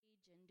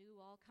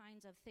all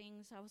kinds of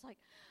things. I was like,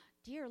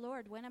 dear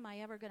Lord, when am I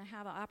ever going to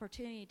have an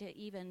opportunity to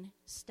even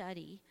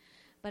study?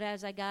 But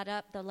as I got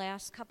up the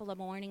last couple of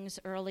mornings,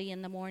 early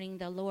in the morning,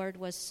 the Lord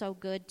was so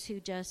good to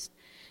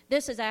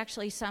this is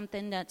actually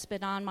something that's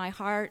been on my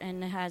heart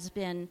and has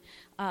been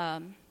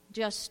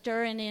just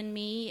stirring in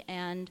me.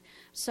 And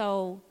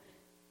so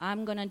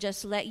I'm going to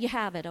just let you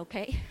have it,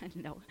 okay?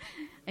 No,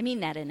 I mean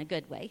that in a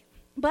good way.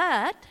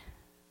 But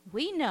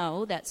we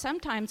know that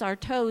sometimes our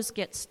toes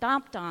get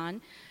stomped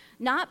on,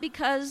 not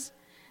because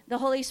the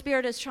Holy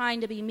Spirit is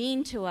trying to be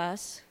mean to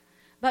us,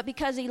 but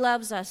because he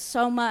loves us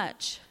so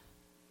much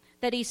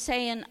that he's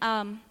saying,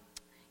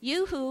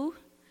 you who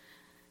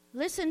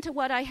listen to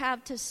what I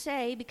have to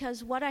say,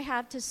 because what I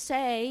have to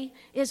say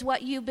is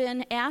what you've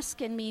been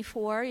asking me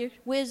for,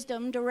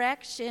 wisdom,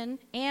 direction,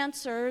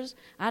 answers.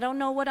 I don't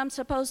know what I'm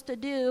supposed to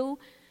do.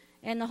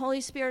 And the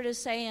Holy Spirit is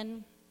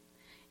saying,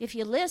 if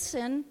you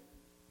listen,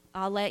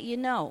 I'll let you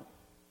know.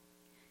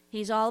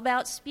 He's all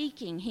about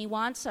speaking. He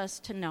wants us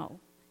to know.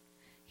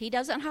 He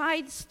doesn't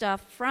hide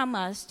stuff from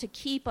us to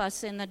keep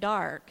us in the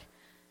dark.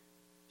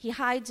 He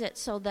hides it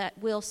so that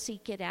we'll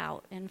seek it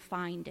out and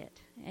find it.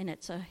 And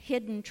it's a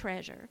hidden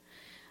treasure.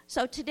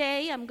 So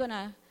today I'm going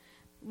to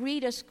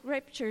read a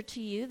scripture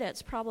to you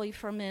that's probably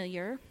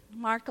familiar.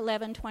 Mark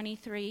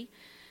 11:23.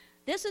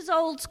 This is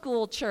old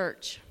school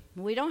church.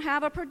 We don't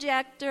have a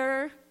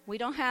projector. We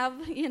don't have,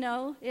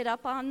 it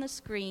up on the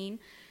screen.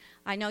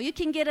 I know you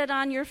can get it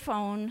on your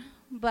phone,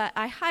 but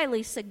I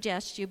highly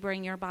suggest you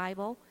bring your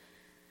Bible.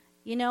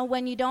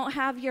 When you don't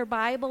have your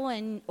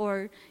Bible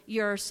or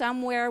you're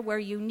somewhere where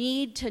you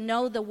need to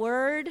know the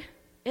Word,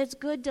 it's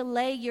good to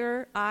lay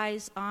your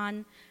eyes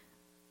on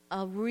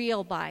a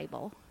real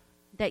Bible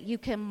that you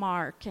can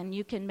mark and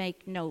you can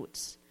make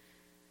notes.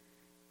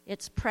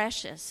 It's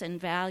precious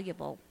and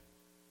valuable.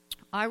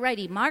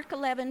 Alrighty, Mark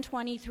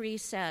 11:23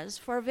 says,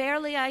 "For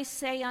verily I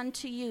say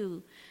unto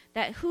you,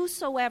 that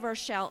whosoever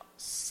shall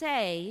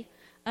say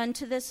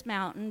unto this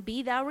mountain,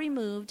 Be thou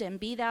removed, and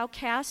be thou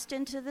cast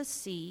into the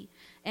sea,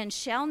 and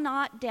shall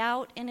not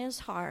doubt in his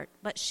heart,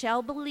 but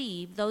shall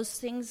believe those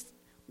things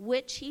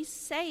which he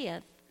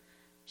saith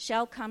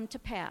shall come to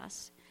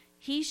pass,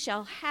 he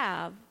shall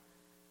have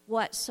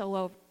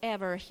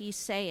whatsoever he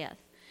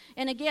saith."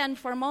 And again,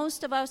 for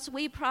most of us,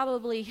 we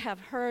probably have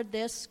heard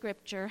this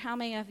scripture. How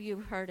many of you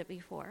have heard it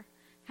before?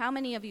 How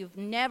many of you have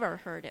never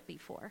heard it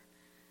before?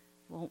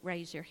 Won't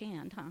raise your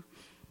hand, huh?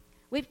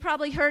 We've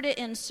probably heard it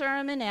in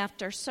sermon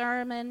after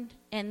sermon,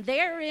 and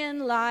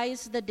therein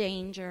lies the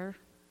danger.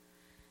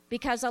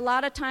 Because a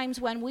lot of times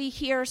when we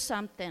hear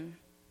something,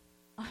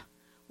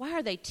 why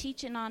are they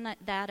teaching on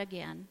that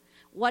again?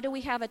 What do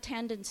we have a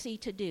tendency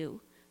to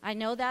do? I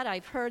know that,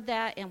 I've heard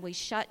that, and we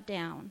shut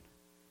down.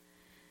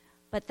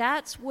 But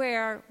that's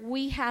where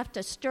we have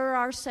to stir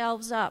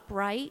ourselves up,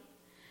 right?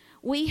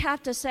 We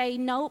have to say,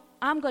 nope,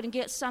 I'm going to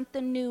get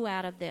something new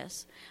out of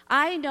this.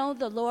 I know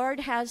the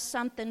Lord has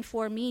something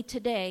for me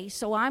today,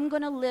 so I'm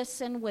going to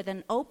listen with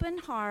an open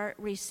heart,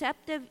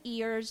 receptive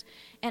ears,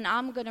 and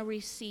I'm going to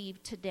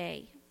receive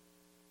today.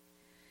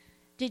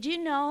 Did you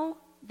know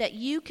that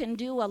you can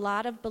do a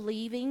lot of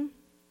believing?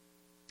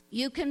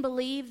 You can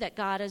believe that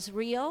God is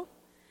real.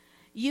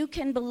 You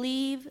can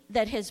believe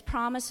that his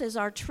promises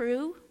are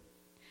true.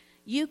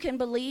 You can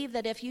believe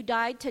that if you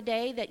died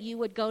today that you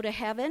would go to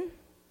heaven.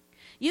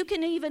 You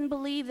can even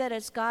believe that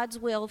it's God's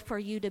will for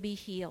you to be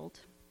healed.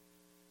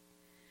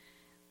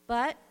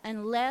 But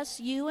unless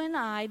you and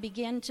I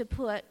begin to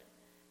put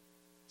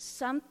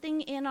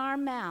something in our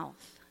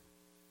mouth,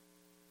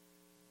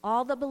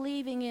 all the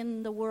believing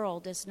in the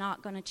world is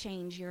not going to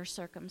change your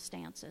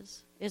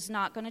circumstances. It's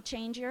not going to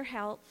change your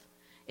health.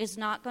 It's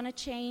not going to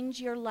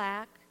change your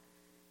lack.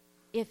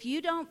 If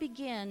you don't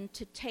begin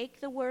to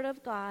take the Word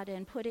of God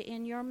and put it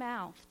in your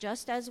mouth,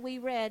 just as we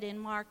read in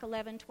Mark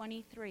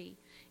 11:23,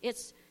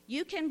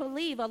 you can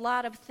believe a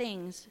lot of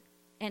things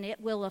and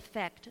it will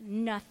affect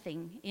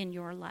nothing in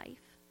your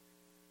life.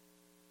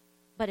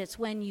 But it's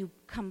when you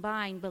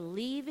combine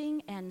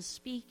believing and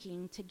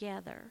speaking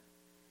together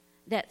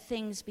that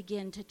things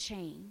begin to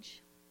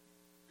change.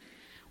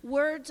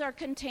 Words are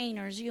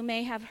containers. You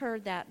may have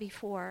heard that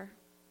before.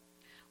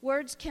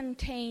 Words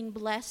contain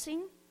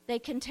blessing. They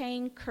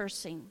contain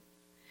cursing.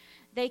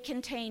 They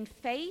contain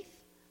faith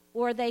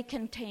or they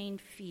contain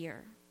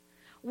fear.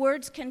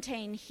 Words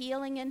contain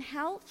healing and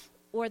health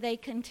or they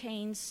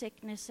contain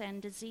sickness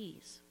and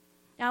disease.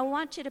 Now I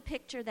want you to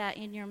picture that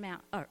in your mouth,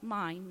 or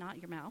mind, not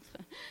your mouth.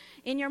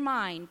 In your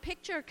mind,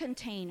 picture a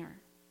container.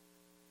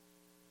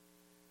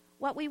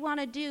 What we want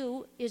to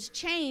do is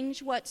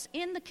change what's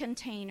in the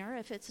container,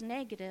 if it's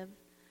negative,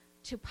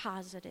 to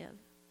positive,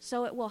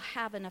 so it will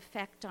have an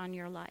effect on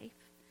your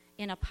life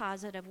in a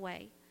positive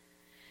way.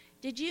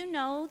 Did you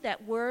know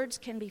that words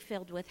can be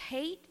filled with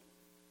hate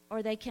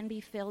or they can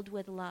be filled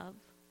with love?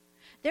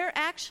 They're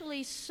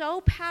actually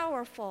so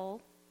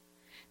powerful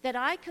that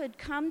I could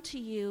come to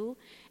you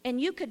and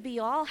you could be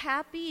all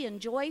happy and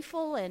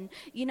joyful and,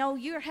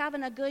 you're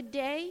having a good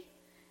day.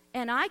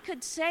 And I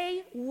could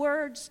say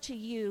words to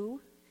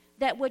you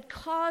that would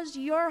cause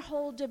your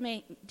whole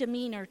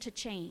demeanor to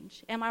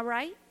change. Am I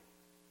right?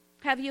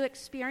 Have you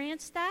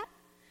experienced that?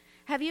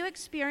 Have you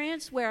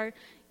experienced where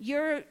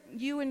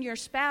you and your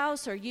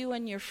spouse or you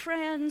and your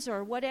friends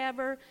or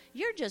whatever,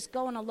 you're just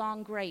going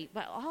along great,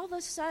 but all of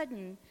a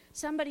sudden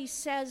somebody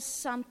says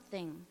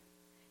something,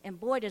 and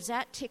boy, does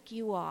that tick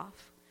you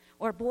off,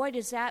 or boy,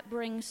 does that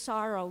bring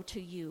sorrow to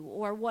you,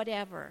 or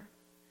whatever.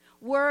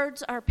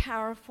 Words are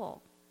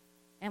powerful,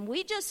 and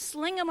we just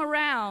sling them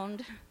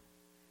around,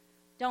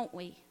 don't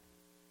we?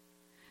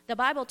 The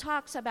Bible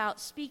talks about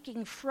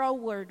speaking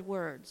froward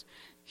words.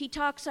 He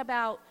talks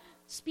about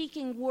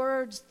speaking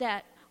words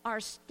that are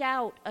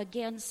stout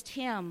against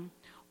him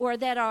or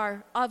that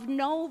are of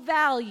no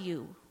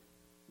value.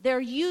 They're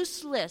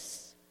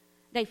useless.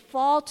 They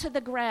fall to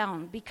the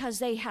ground because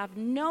they have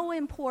no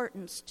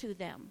importance to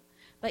them,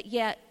 but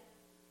yet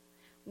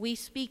we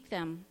speak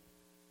them.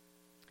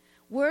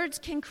 Words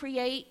can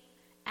create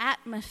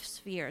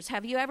atmospheres.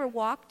 Have you ever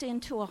walked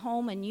into a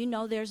home and you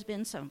know there's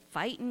been some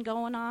fighting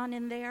going on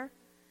in there?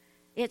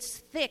 It's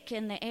thick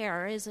in the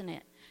air, isn't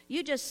it?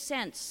 You just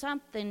sense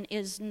something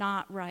is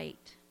not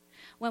right.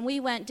 When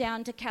we went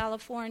down to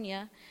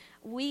California,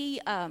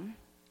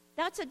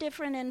 that's a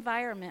different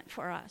environment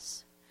for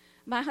us.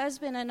 My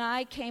husband and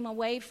I came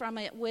away from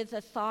it with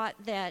the thought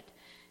that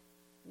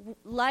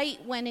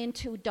light went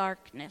into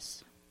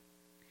darkness,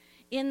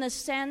 in the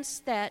sense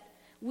that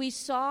we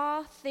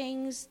saw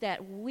things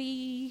that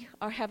we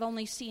have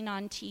only seen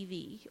on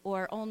TV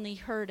or only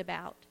heard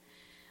about.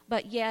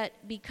 But yet,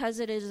 because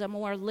it is a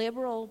more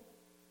liberal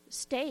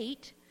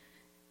state,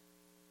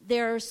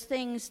 there's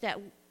things that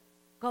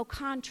go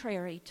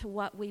contrary to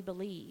what we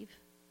believe.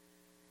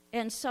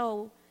 And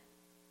so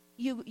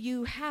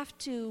you have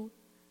to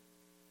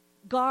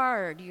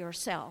guard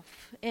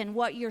yourself and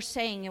what you're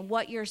saying and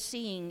what you're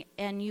seeing,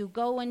 and you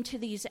go into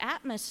these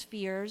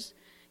atmospheres.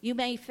 You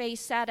may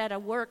face that at a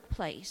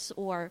workplace,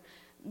 or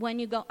when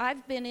you go.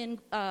 I've been in,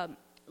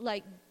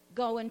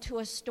 go into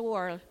a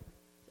store.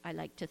 I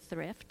like to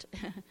thrift.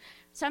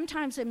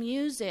 Sometimes the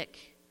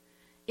music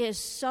is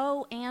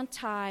so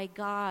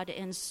anti-God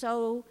and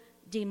so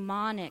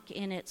demonic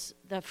in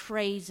the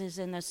phrases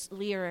and the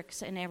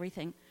lyrics and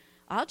everything.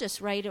 I'll just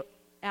write it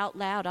out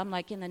loud. I'm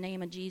like, in the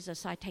name of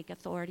Jesus, I take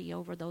authority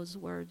over those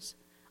words.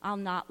 I'll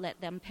not let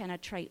them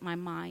penetrate my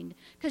mind.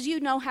 Because you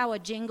know how a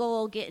jingle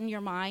will get in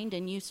your mind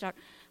and you start,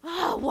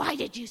 oh, why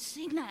did you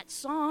sing that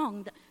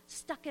song?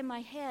 Stuck in my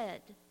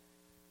head.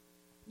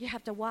 You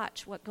have to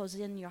watch what goes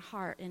in your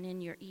heart and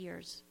in your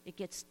ears. It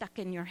gets stuck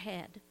in your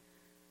head.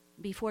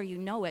 Before you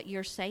know it,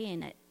 you're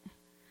saying it.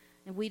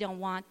 And we don't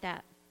want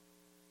that.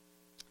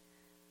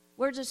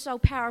 Words are so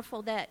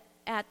powerful that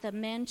at the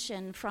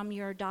mention from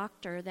your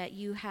doctor that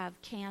you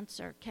have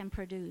cancer can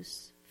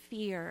produce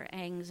fear,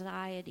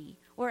 anxiety,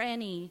 or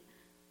any,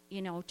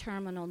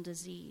 terminal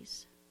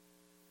disease.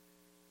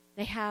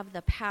 They have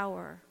the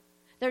power.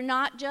 They're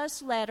not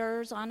just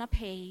letters on a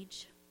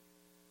page.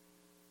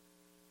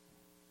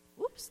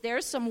 Oops,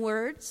 there's some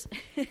words.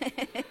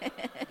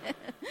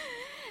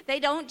 They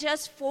don't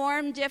just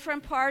form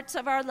different parts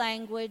of our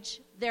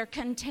language. They're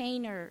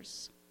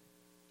containers.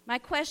 My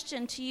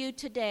question to you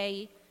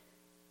today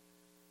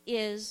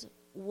is,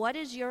 what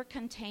is your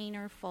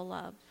container full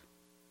of?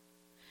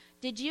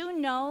 Did you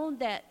know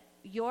that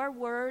your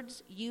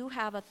words you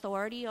have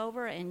authority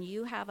over and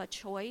you have a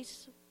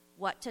choice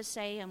what to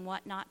say and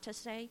what not to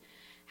say?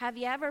 Have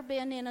you ever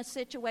been in a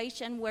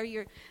situation where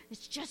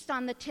it's just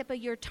on the tip of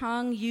your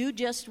tongue, you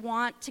just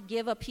want to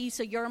give a piece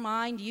of your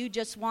mind, you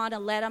just want to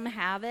let them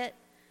have it,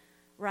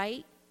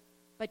 right?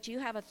 But you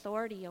have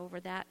authority over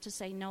that to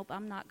say, nope,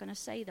 I'm not going to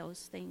say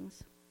those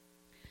things.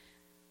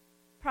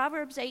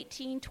 Proverbs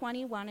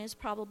 18:21 is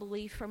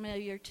probably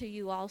familiar to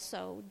you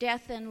also.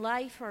 Death and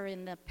life are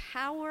in the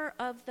power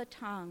of the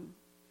tongue,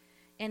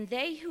 and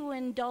they who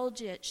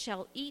indulge it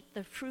shall eat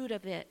the fruit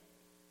of it,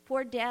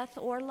 for death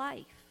or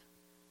life.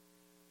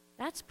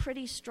 That's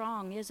pretty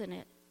strong, isn't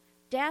it?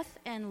 Death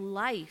and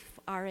life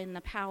are in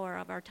the power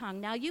of our tongue.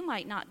 Now, you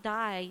might not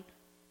die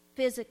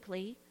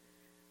physically,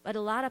 but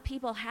a lot of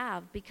people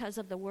have because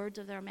of the words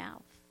of their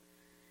mouth.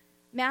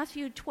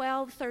 Matthew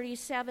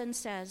 12:37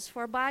 says,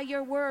 "For by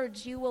your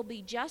words you will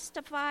be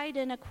justified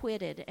and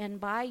acquitted,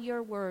 and by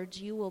your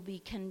words you will be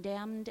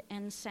condemned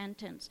and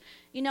sentenced."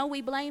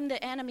 We blame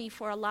the enemy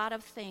for a lot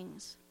of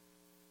things,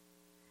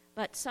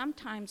 but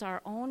sometimes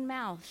our own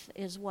mouth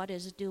is what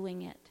is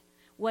doing it,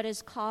 what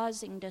is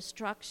causing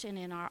destruction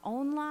in our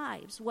own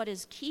lives, what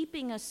is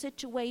keeping a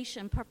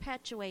situation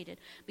perpetuated,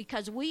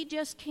 because we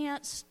just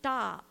can't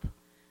stop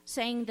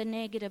saying the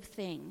negative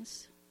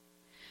things.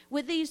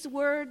 With these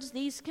words,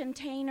 these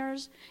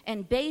containers,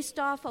 and based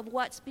off of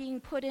what's being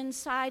put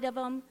inside of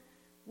them,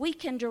 we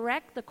can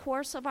direct the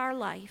course of our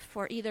life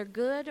for either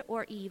good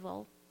or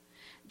evil.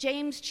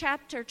 James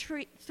chapter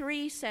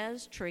 3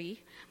 says,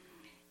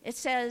 it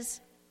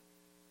says,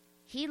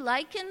 "He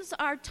likens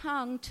our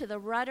tongue to the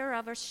rudder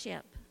of a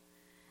ship."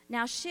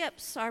 Now,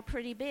 ships are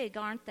pretty big,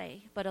 aren't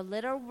they? But a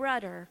little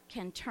rudder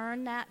can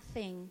turn that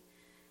thing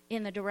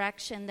in the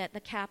direction that the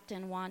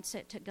captain wants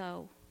it to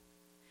go.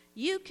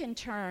 You can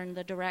turn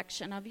the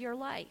direction of your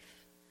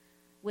life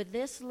with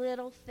this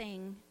little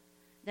thing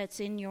that's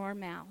in your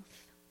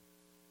mouth.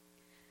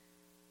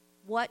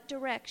 What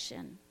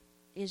direction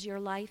is your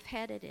life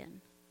headed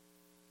in?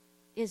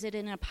 Is it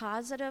in a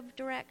positive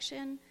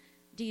direction?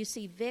 Do you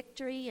see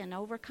victory and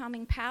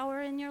overcoming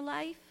power in your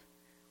life?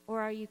 Or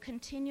are you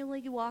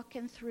continually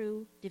walking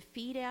through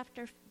defeat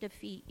after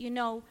defeat? You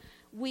know,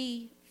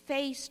 we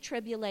face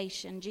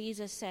tribulation.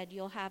 Jesus said,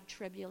 you'll have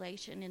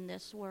tribulation in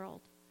this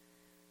world.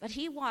 But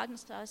he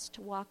wants us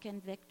to walk in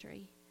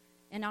victory.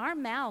 And our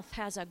mouth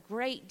has a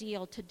great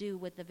deal to do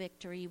with the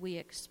victory we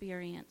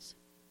experience.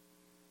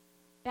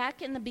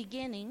 Back in the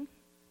beginning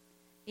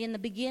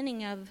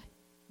of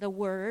the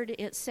Word,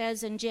 it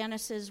says in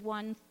Genesis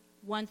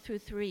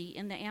 1-3,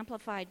 in the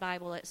Amplified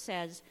Bible, it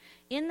says,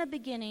 in the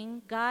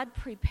beginning, God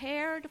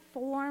prepared,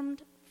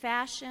 formed,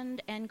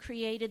 fashioned, and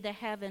created the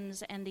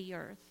heavens and the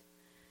earth.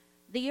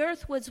 The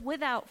earth was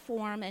without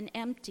form and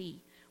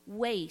empty.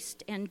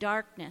 Waste and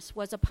darkness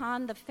was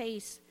upon the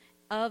face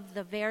of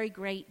the very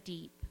great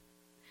deep.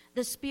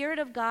 The Spirit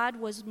of God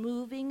was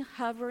moving,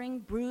 hovering,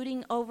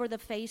 brooding over the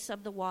face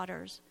of the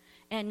waters.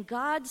 And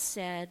God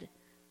said,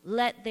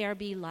 let there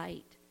be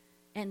light.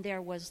 And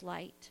there was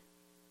light.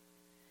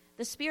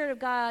 The Spirit of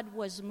God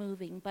was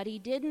moving, but he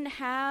didn't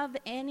have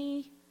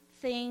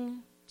anything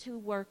to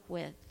work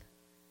with.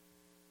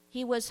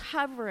 He was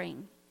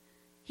hovering.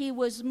 He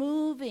was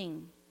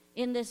moving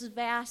in this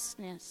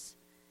vastness.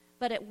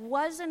 But it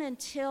wasn't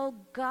until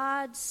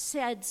God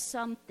said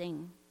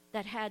something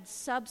that had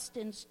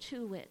substance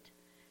to it,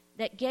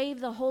 that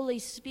gave the Holy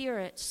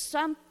Spirit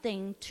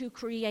something to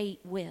create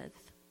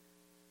with.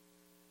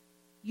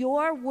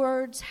 Your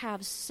words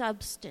have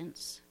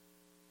substance.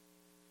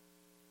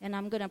 And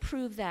I'm going to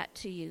prove that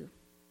to you.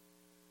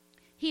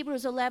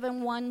 Hebrews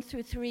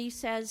 11:1-3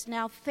 says,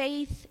 now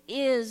faith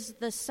is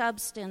the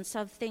substance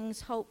of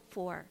things hoped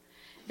for,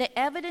 the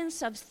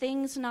evidence of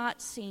things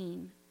not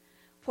seen.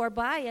 For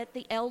by it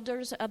the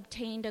elders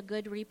obtained a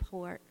good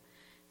report.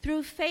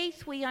 Through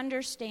faith we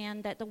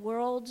understand that the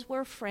worlds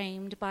were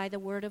framed by the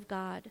word of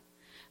God,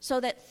 so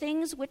that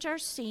things which are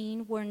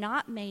seen were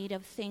not made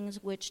of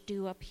things which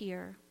do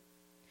appear.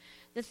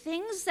 The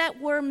things that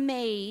were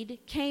made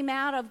came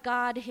out of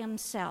God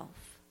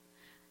himself.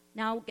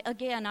 Now,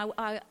 again,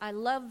 I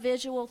love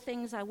visual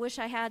things. I wish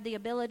I had the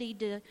ability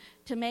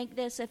to make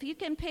this. If you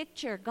can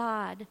picture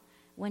God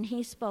when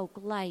he spoke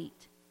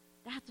light,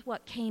 that's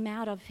what came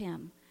out of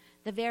him.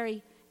 The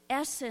very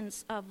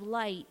essence of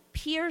light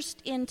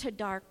pierced into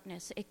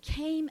darkness. It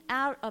came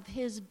out of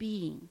his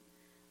being,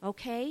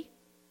 okay?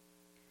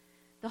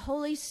 The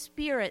Holy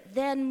Spirit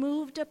then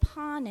moved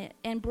upon it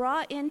and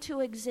brought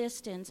into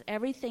existence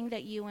everything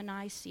that you and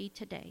I see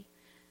today.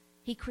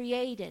 He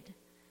created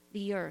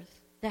the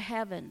earth, the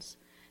heavens,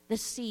 the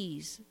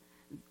seas,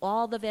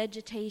 all the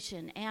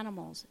vegetation,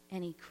 animals,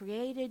 and he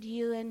created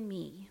you and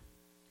me.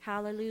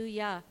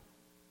 Hallelujah.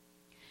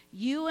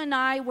 You and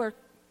I were,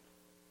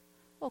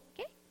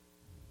 okay.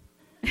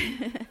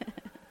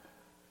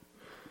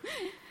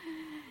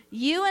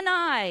 You and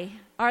I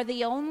are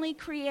the only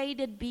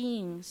created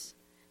beings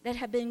that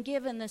have been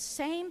given the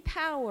same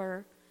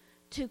power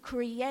to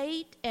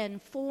create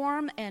and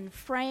form and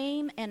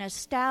frame and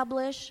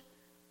establish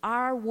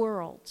our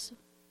worlds.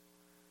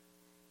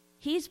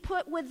 He's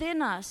put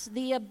within us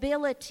the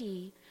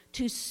ability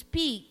to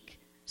speak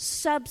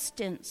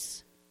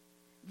substance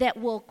that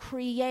will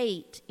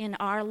create in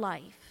our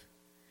life.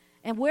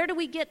 And where do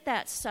we get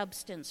that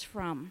substance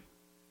from?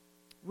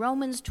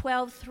 Romans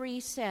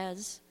 12:3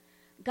 says,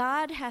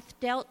 God hath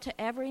dealt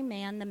to every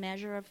man the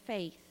measure of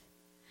faith.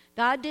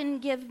 God didn't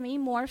give me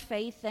more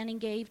faith than he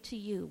gave to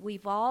you.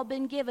 We've all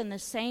been given the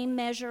same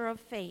measure of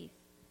faith.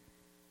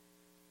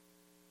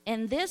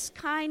 And this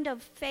kind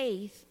of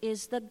faith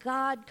is the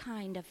God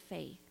kind of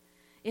faith.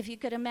 If you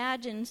could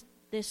imagine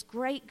this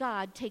great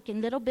God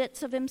taking little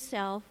bits of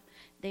himself,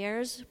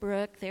 there's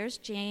Brooke, there's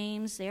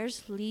James,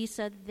 there's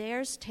Lisa,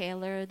 there's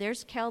Taylor,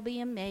 there's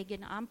Kelby and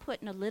Megan. I'm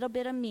putting a little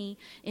bit of me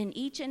in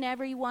each and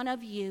every one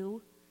of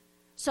you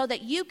so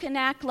that you can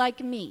act like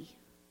me,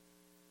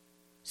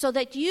 so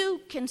that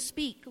you can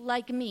speak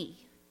like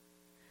me,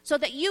 so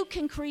that you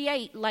can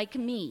create like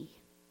me.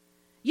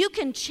 You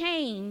can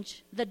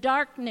change the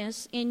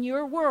darkness in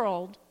your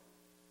world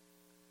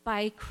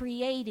by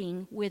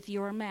creating with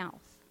your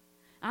mouth.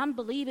 I'm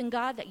believing,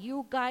 God, that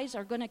you guys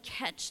are going to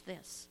catch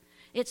this.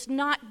 It's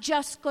not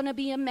just going to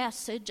be a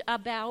message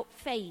about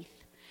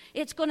faith.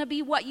 It's going to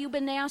be what you've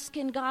been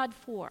asking God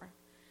for.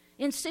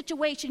 In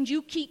situations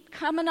you keep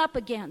coming up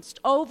against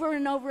over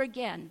and over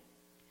again.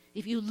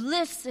 If you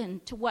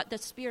listen to what the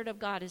Spirit of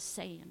God is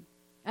saying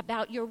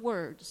about your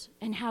words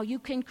and how you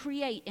can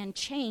create and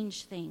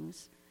change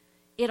things,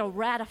 it'll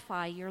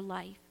ratify your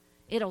life.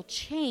 It'll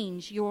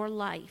change your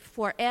life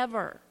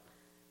forever.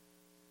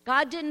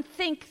 God didn't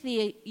think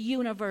the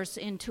universe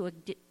into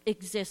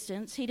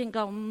existence. He didn't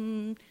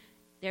go,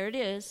 there it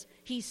is.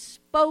 He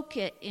spoke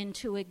it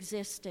into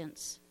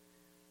existence.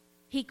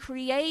 He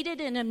created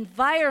an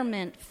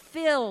environment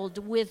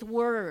filled with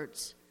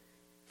words,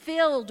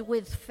 filled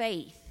with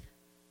faith.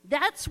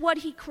 That's what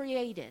he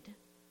created.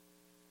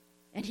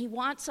 And he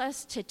wants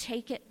us to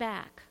take it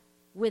back.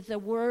 with the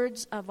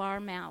words of our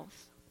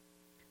mouth.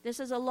 This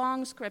is a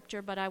long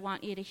scripture, but I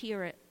want you to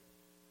hear it.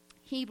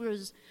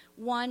 Hebrews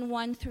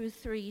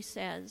 1:1-3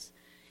 says,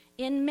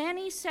 "In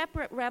many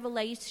separate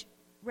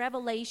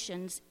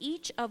revelations,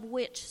 each of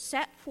which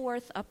set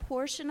forth a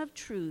portion of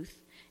truth,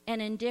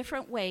 and in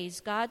different ways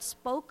God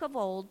spoke of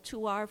old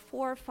to our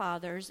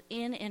forefathers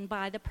in and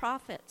by the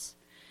prophets.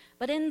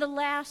 But in the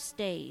last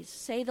days,"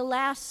 say the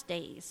last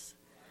days.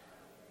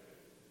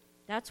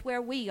 That's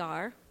where we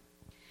are.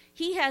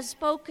 "He has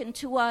spoken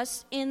to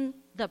us in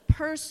the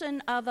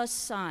person of a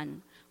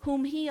Son,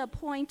 whom he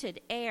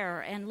appointed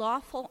heir and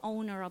lawful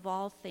owner of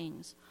all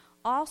things,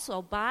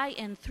 also by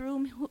and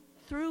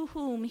through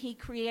whom he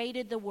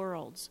created the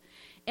worlds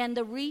and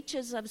the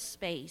reaches of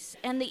space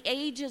and the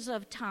ages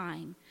of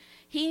time.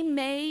 He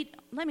made,"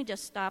 let me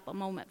just stop a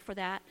moment for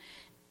that.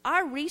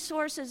 Our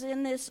resources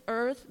in this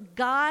earth,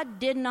 God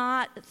did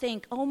not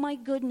think, "Oh my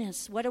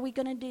goodness, what are we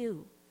going to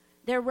do?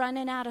 They're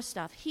running out of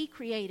stuff." He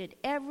created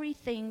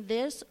everything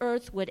this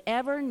earth would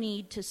ever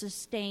need to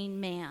sustain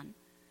man.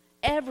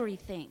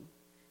 Everything.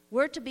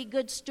 We're to be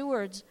good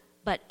stewards,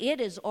 but it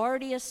is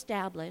already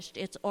established.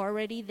 It's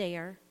already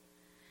there.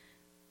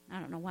 I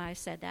don't know why I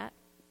said that.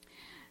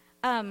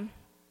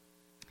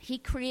 He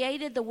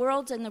created the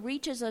worlds and the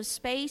reaches of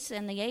space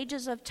and the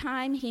ages of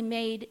time. He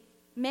made,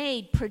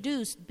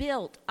 produced,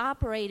 built,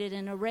 operated,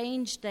 and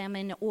arranged them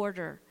in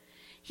order.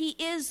 He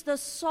is the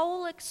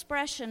sole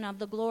expression of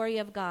the glory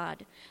of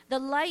God, the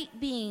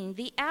light being,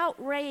 the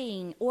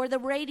outraying or the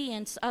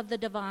radiance of the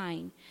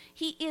divine.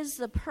 He is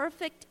the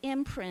perfect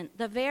imprint,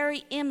 the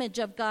very image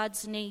of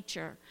God's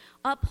nature,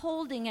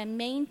 upholding and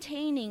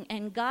maintaining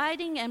and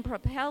guiding and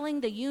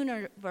propelling the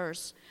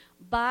universe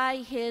by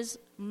his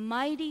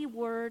mighty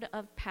word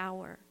of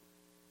power.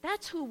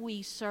 That's who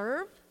we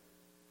serve.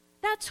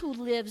 That's who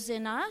lives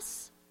in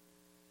us.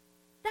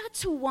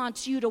 That's who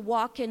wants you to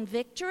walk in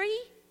victory.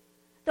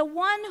 The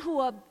one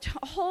who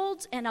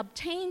holds and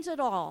obtains it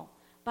all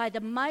by the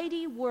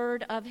mighty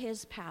word of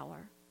his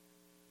power.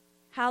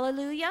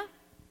 Hallelujah.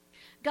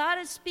 God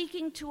is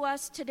speaking to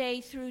us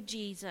today through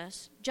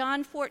Jesus.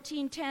 John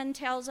 14:10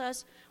 tells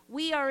us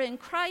we are in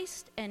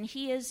Christ and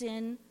he is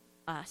in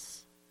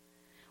us.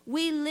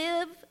 We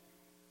live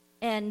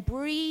and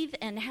breathe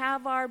and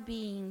have our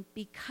being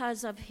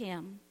because of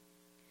him.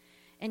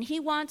 And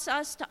he wants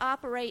us to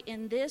operate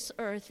in this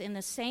earth in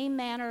the same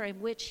manner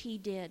in which he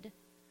did.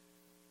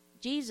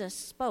 Jesus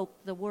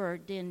spoke the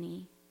word, didn't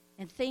he?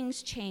 And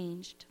things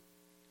changed.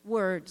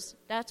 Words,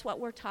 that's what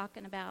we're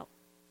talking about.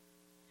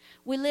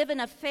 We live in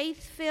a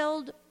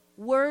faith-filled,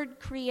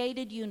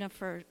 word-created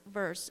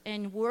universe,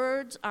 and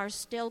words are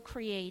still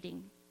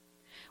creating.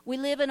 We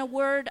live in a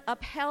world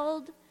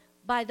upheld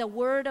by the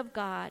word of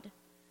God.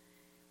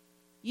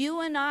 You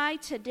and I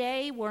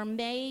today were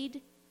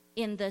made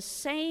in the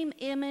same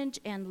image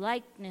and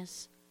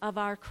likeness of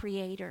our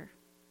Creator,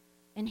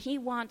 and he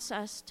wants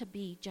us to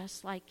be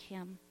just like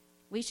him.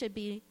 We should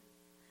be,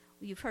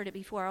 you've heard it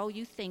before, "Oh,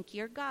 you think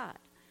you're God."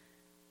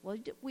 Well,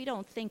 we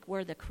don't think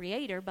we're the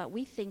Creator, but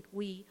we think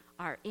we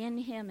are in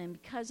him,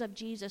 and because of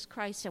Jesus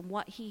Christ and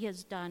what he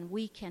has done,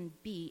 we can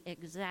be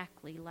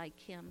exactly like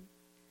him.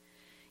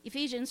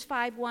 Ephesians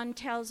 5:1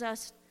 tells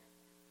us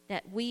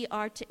that we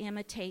are to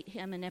imitate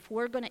him, and if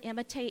we're going to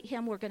imitate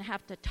him, we're going to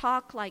have to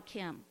talk like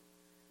him.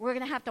 We're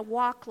going to have to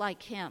walk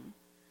like him.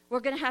 We're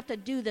going to have to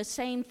do the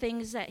same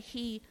things that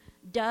he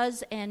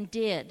does and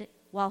did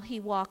while he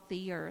walked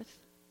the earth.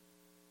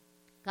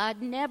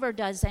 God never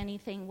does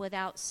anything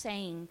without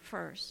saying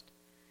first.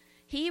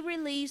 He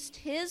released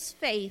his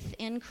faith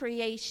in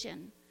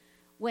creation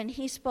when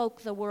he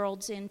spoke the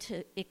worlds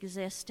into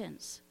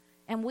existence.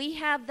 And we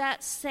have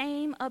that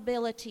same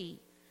ability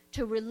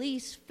to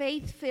release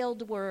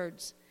faith-filled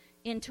words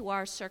into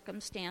our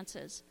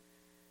circumstances.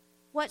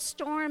 What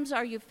storms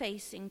are you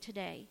facing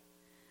today?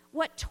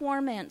 What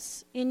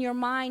torments in your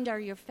mind are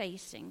you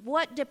facing?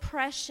 What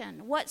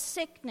depression, what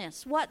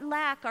sickness, what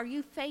lack are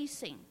you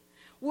facing?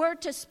 We're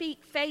to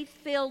speak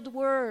faith-filled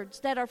words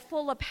that are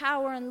full of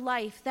power and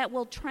life that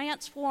will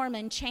transform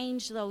and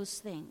change those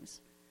things.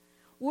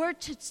 We're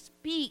to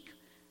speak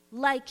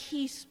like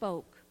he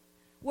spoke.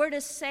 We're to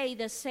say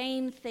the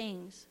same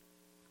things.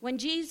 When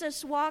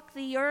Jesus walked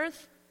the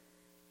earth,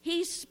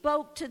 he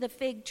spoke to the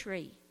fig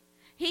tree.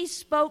 He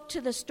spoke to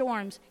the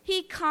storms.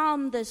 He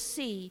calmed the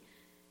sea.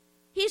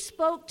 He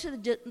spoke to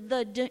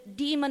the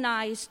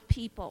demonized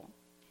people.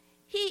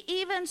 He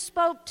even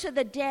spoke to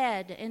the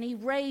dead, and he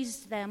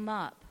raised them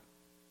up.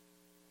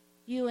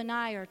 You and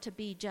I are to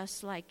be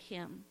just like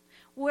him.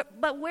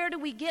 But where do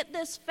we get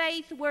this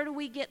faith? Where do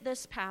we get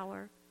this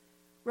power?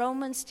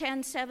 Romans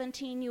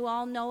 10:17, you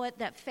all know it,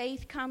 that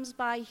faith comes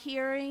by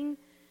hearing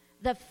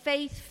the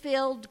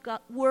faith-filled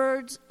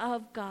words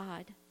of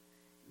God.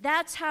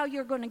 That's how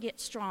you're going to get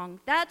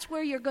strong. That's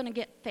where you're going to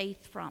get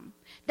faith from.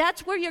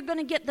 That's where you're going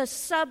to get the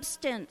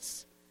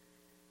substance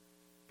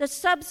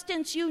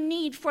you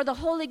need for the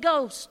Holy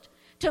Ghost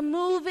to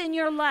move in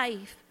your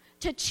life,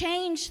 to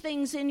change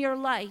things in your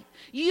life.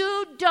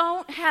 You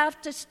don't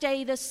have to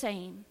stay the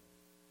same.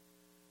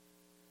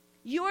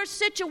 Your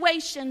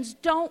situations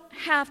don't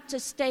have to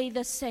stay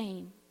the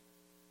same.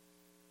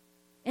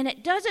 And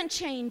it doesn't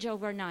change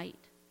overnight.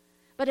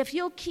 But if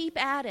you'll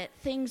keep at it,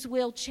 things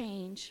will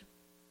change.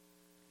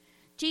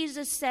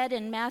 Jesus said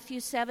in Matthew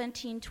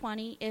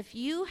 17:20, if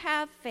you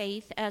have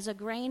faith as a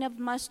grain of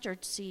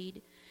mustard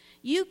seed,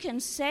 you can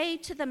say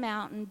to the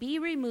mountain, be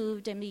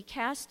removed and be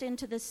cast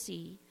into the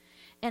sea,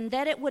 and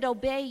that it would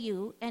obey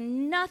you,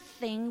 and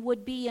nothing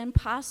would be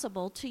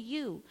impossible to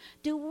you.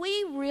 Do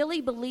we really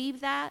believe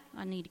that?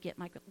 I need to get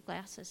my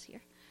glasses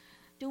here.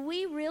 Do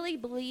we really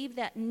believe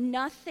that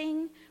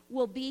nothing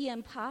will be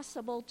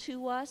impossible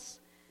to us?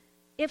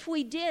 If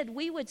we did,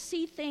 we would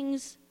see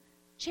things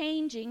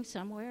changing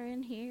somewhere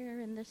in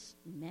here in this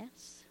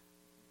mess.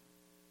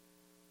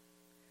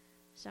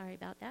 Sorry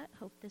about that.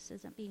 Hope this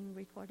isn't being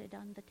recorded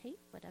on the tape,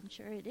 but I'm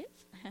sure it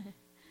is.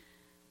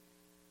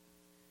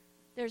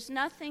 There's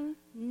nothing,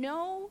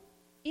 no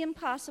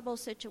impossible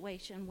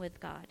situation with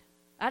God.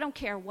 I don't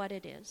care what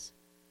it is.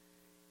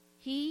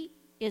 He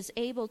is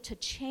able to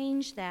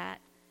change that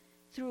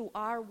through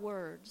our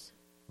words.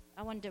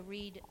 I wanted to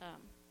read,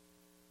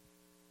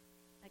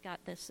 I got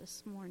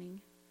this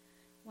morning.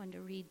 I wanted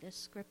to read this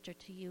scripture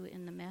to you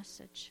in the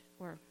Message,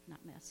 or not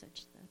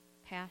Message, the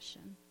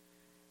Passion.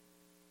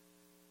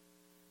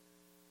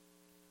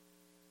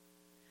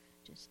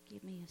 Just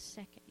give me a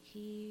second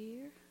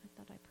here. I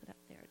thought I put up,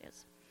 there it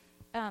is.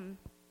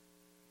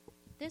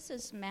 This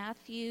is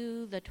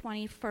Matthew, the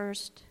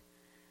 21st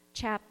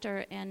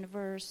chapter, and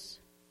verse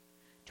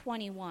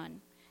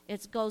 21.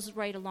 It goes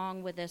right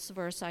along with this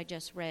verse I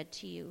just read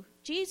to you.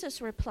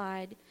 Jesus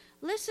replied,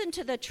 listen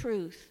to the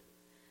truth.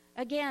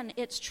 Again,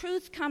 it's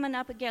truth coming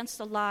up against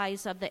the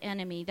lies of the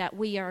enemy that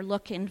we are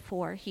looking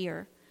for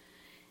here.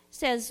 It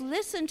says,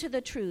 listen to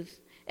the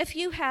truth. If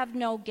you have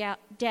no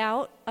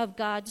doubt of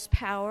God's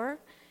power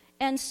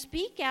and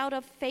speak out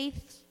of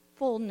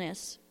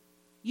faithfulness,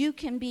 you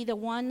can be the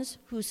ones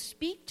who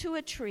speak to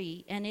a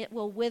tree and it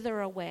will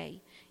wither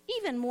away.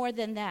 Even more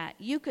than that,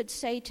 you could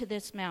say to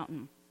this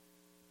mountain,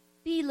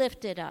 be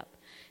lifted up,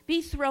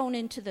 be thrown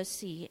into the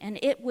sea, and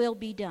it will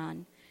be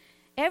done.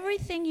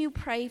 Everything you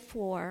pray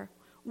for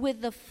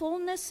with the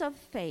fullness of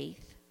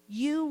faith,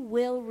 you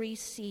will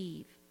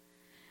receive.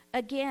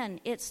 Again,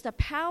 it's the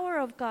power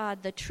of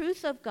God, the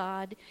truth of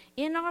God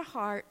in our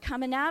heart,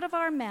 coming out of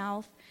our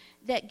mouth,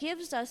 that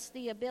gives us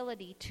the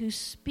ability to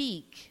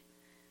speak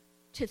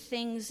to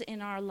things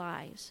in our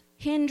lives,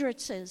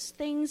 hindrances,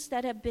 things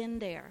that have been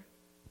there.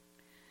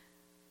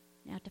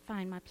 Now to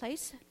find my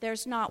place,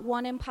 there's not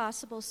one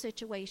impossible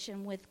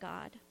situation with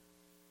God.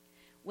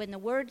 When the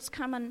word's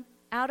coming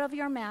out of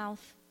your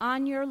mouth,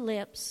 on your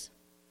lips,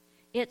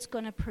 it's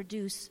going to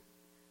produce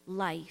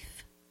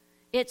life.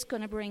 It's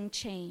going to bring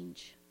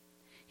change.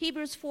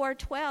 Hebrews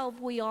 4:12,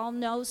 we all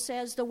know,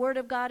 says the word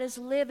of God is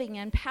living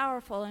and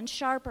powerful and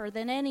sharper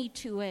than any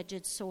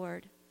two-edged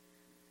sword.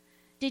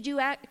 Did you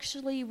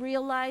actually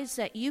realize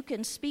that you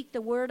can speak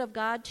the word of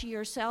God to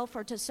yourself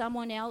or to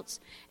someone else,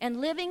 and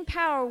living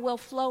power will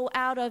flow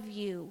out of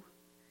you?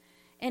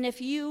 And if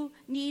you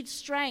need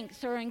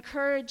strength or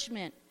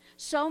encouragement,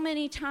 so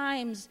many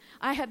times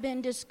I have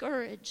been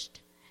discouraged,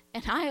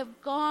 and I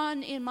have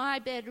gone in my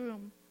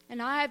bedroom,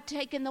 and I have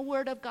taken the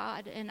word of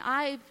God, and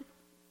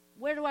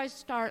where do I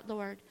start,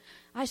 Lord?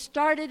 I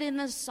started in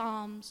the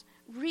Psalms.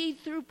 Read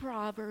through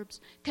Proverbs,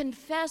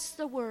 confess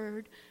the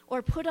word,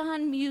 or put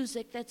on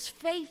music that's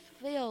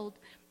faith-filled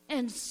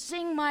and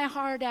sing my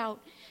heart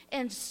out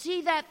and see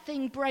that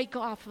thing break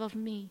off of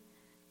me.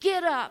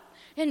 Get up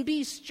and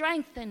be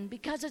strengthened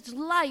because it's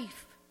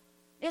life.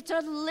 It's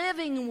a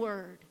living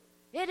word.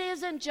 It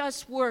isn't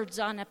just words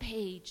on a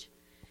page.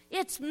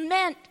 It's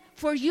meant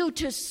for you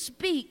to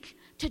speak,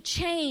 to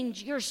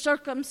change your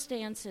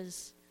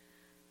circumstances.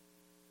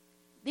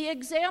 The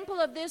example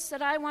of this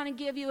that I want to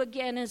give you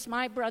again is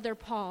my brother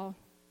Paul,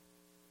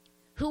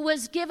 who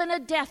was given a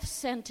death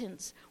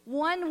sentence,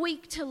 1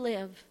 week to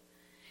live.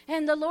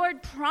 And the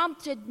Lord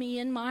prompted me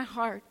in my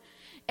heart,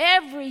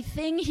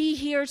 everything he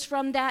hears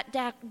from that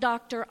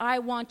doctor, I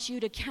want you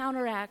to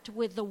counteract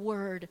with the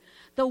word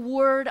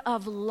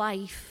of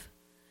life.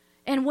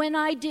 And when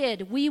I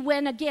did, we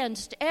went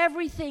against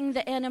everything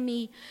the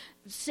enemy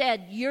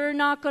said. You're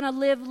not going to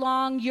live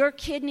long. Your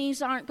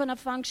kidneys aren't going to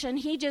function.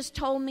 He just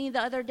told me the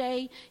other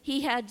day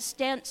he had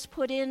stents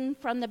put in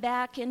from the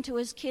back into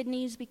his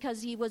kidneys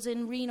because he was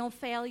in renal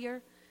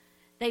failure.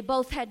 They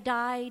both had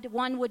died.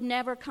 One would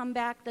never come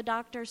back, the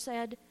doctor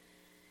said.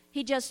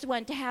 He just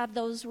went to have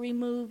those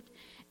removed.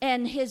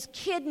 And his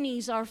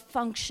kidneys are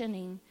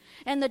functioning.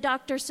 And the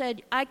doctor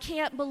said, I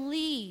can't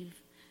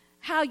believe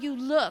how you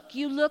look.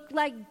 You look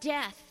like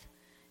death.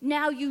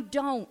 Now you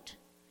don't.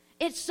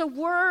 It's the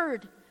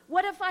word.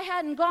 What if I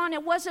hadn't gone?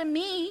 It wasn't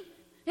me.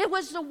 It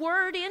was the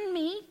word in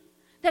me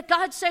that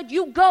God said,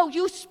 you go,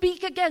 you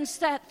speak against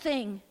that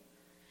thing.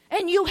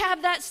 And you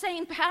have that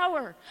same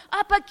power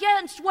up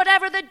against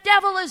whatever the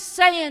devil is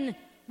saying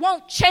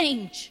won't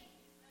change.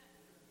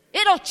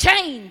 It'll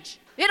change.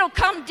 It'll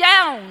come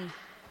down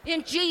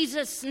in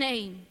Jesus'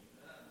 name.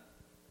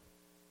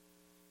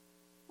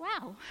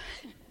 Wow.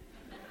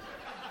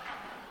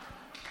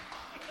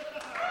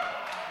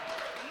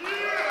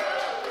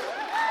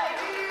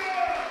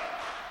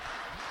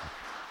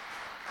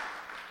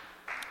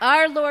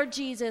 Our Lord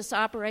Jesus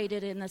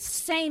operated in the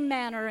same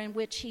manner in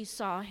which he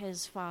saw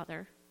his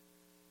Father.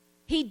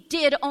 He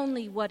did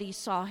only what he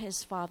saw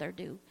his Father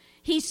do.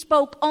 He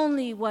spoke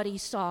only what he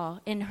saw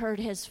and heard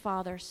his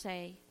Father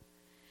say.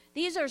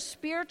 These are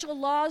spiritual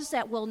laws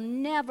that will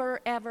never,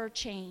 ever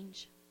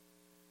change.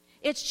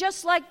 It's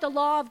just like the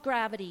law of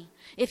gravity.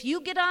 If you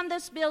get on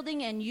this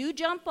building and you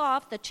jump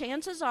off, the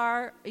chances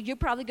are you're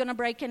probably going to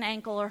break an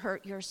ankle or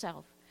hurt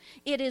yourself.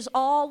 It is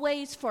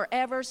always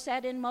forever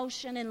set in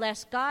motion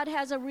unless God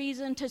has a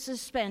reason to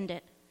suspend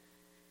it.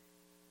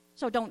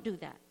 So don't do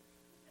that.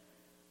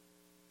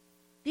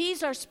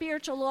 These are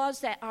spiritual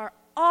laws that are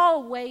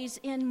always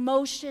in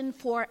motion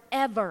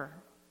forever.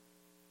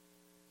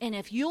 And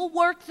if you'll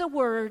work the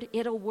word,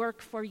 it'll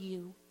work for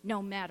you,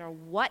 no matter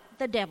what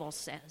the devil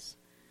says.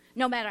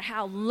 No matter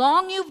how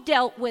long you've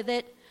dealt with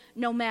it,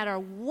 no matter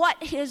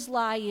what his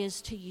lie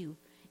is to you,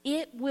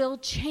 it will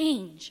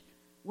change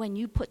when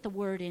you put the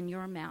word in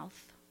your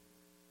mouth.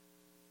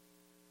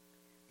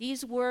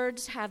 These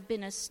words have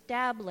been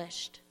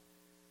established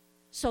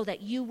so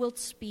that you will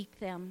speak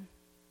them.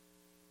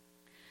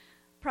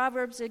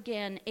 Proverbs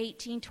again,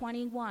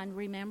 18:21.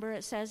 Remember,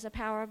 it says the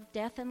power of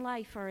death and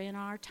life are in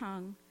our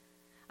tongue.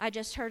 I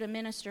just heard a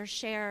minister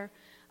share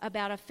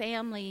about a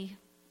family,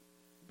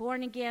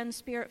 born-again,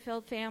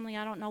 spirit-filled family.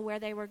 I don't know where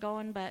they were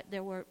going, but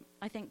there were,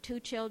 I think, 2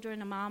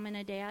 children, a mom and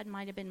a dad,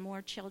 might have been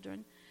more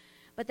children.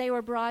 But they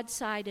were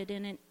broadsided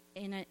in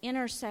an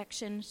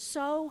intersection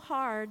so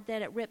hard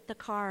that it ripped the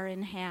car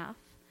in half.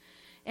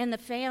 And the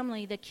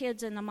family, the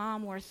kids and the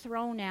mom, were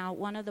thrown out.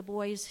 One of the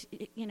boys,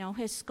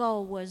 his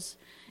skull was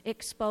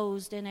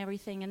exposed and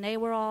everything, and they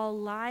were all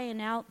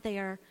lying out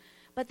there.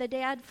 But the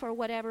dad, for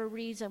whatever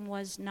reason,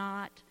 was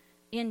not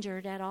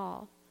injured at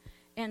all.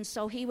 And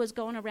so he was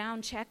going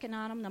around checking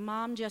on them. The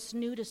mom just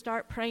knew to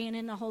start praying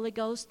in the Holy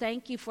Ghost.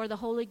 Thank you for the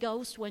Holy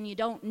Ghost when you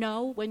don't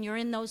know, when you're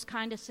in those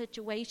kind of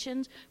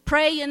situations.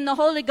 Pray in the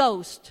Holy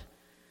Ghost.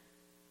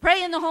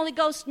 Pray in the Holy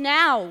Ghost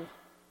now.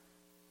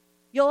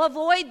 You'll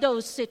avoid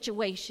those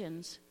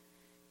situations.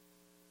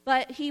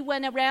 But he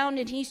went around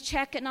and he's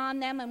checking on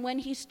them, and when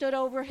he stood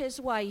over his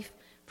wife,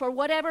 for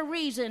whatever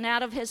reason,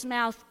 out of his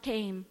mouth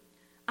came,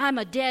 "I'm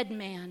a dead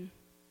man."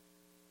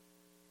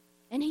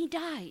 And he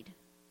died.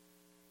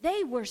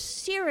 They were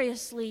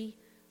seriously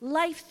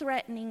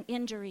life-threatening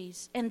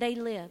injuries, and they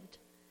lived.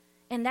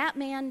 And that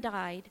man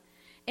died.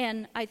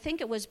 And I think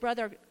it was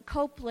Brother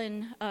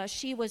Copeland,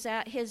 she was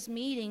at his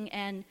meeting,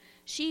 and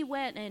she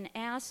went and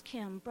asked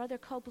him, "Brother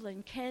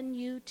Copeland, can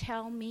you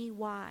tell me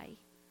why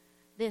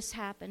this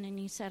happened?" And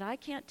he said, "I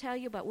can't tell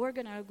you, but we're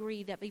going to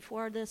agree that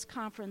before this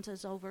conference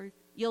is over,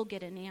 you'll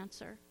get an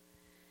answer."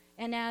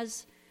 And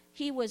as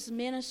he was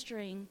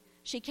ministering,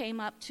 she came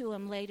up to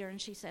him later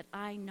and she said,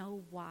 "I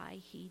know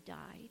why he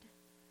died,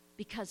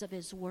 because of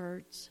his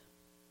words."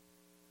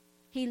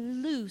 He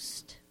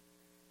loosed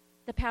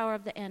the power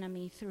of the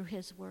enemy through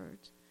his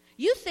words.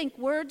 You think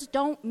words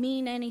don't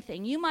mean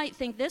anything. You might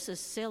think, this is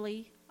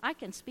silly. I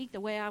can speak the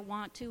way I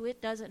want to.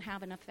 It doesn't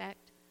have an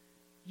effect.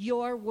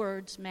 Your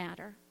words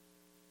matter.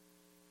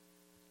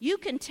 You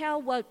can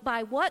tell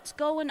by what's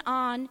going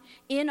on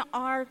in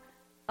our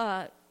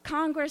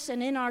Congress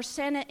and in our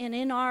Senate and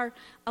in our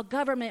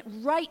government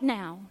right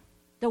now.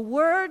 The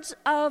words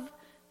of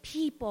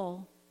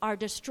people are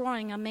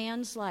destroying a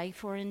man's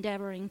life or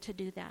endeavoring to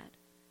do that.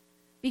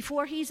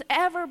 Before he's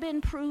ever been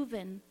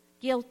proven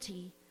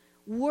guilty,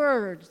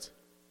 words.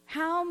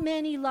 How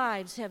many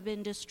lives have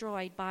been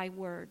destroyed by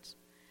words?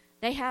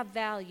 They have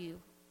value.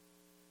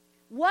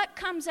 What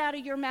comes out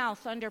of your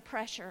mouth under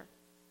pressure?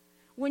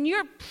 When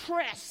you're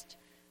pressed,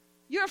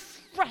 you're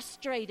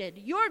frustrated,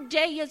 your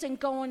day isn't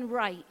going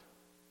right.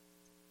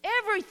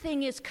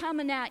 Everything is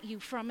coming at you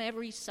from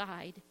every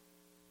side.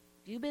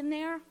 You been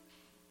there?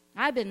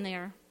 I've been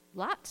there.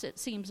 Lots, it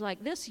seems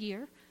like, this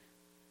year.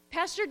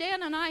 Pastor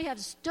Dan and I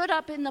have stood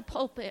up in the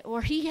pulpit,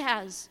 or he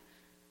has,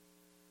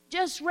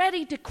 just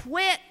ready to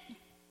quit.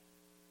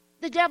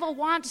 The devil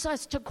wants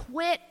us to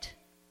quit.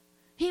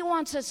 He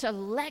wants us to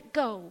let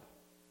go.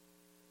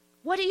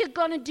 What are you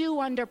going to do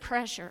under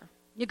pressure?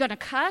 You're going to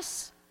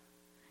cuss?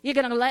 You're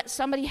going to let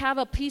somebody have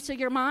a piece of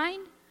your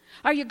mind?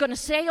 Are you going to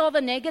say all the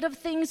negative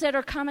things that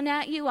are coming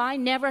at you? I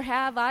never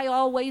have. I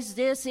always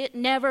this. It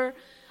never.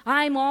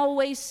 I'm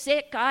always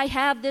sick. I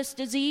have this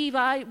disease.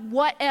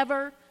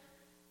 Whatever.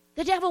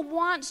 The devil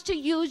wants to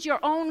use your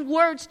own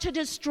words to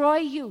destroy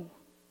you.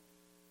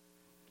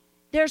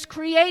 There's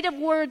creative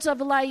words of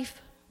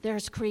life.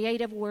 There's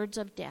creative words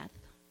of death.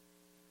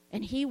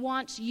 And he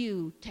wants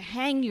you to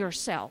hang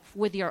yourself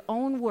with your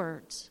own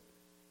words.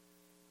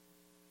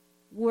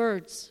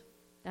 Words.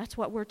 That's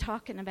what we're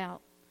talking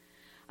about.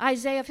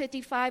 Isaiah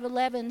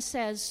 55:11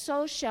 says,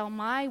 "So shall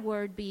my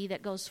word be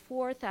that goes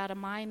forth out of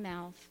my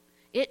mouth.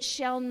 It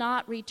shall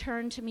not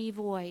return to me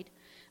void,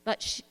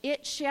 but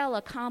it shall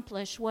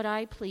accomplish what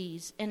I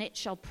please, and it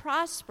shall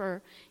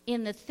prosper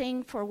in the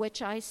thing for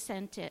which I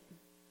sent it."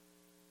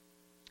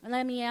 And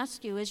let me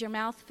ask you, is your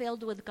mouth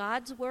filled with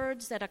God's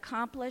words that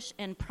accomplish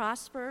and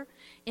prosper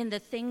in the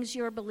things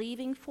you're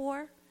believing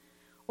for?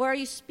 Or are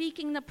you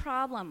speaking the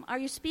problem? Are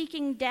you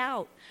speaking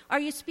doubt? Are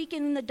you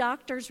speaking the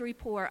doctor's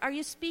report? Are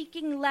you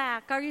speaking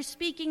lack? Are you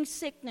speaking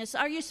sickness?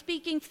 Are you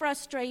speaking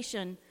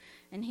frustration?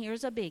 And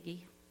here's a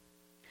biggie.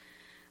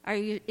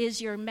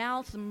 Is your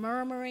mouth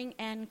murmuring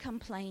and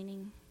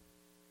complaining?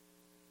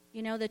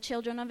 You know, the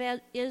children of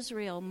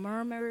Israel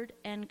murmured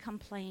and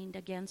complained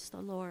against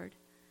the Lord.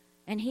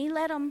 And he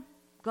let them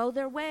go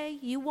their way.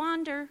 You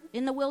wander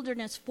in the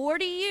wilderness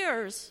 40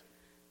 years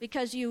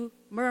because you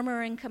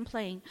murmur and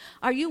complain.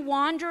 Are you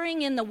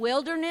wandering in the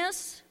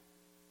wilderness?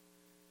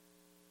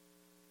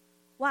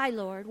 Why,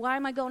 Lord? Why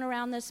am I going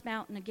around this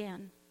mountain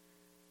again?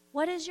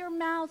 What is your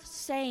mouth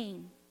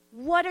saying?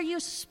 What are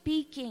you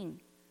speaking?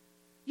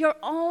 Your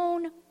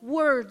own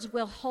words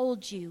will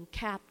hold you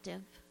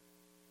captive.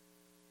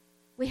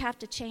 We have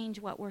to change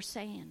what we're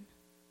saying.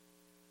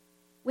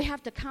 We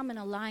have to come in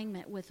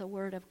alignment with the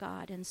Word of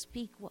God and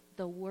speak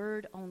the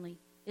Word only.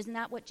 Isn't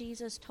that what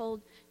Jesus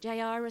told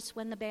Jairus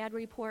when the bad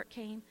report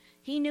came?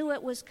 He knew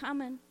it was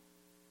coming.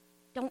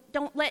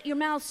 Don't let your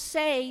mouth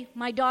say,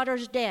 my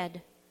daughter's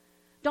dead.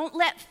 Don't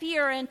let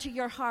fear enter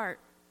your heart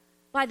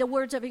by the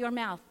words of your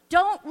mouth.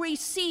 Don't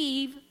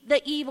receive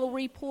the evil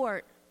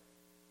report.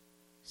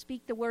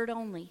 Speak the word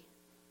only.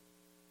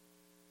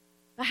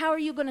 But how are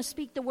you going to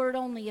speak the word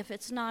only if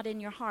it's not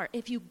in your heart?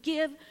 If you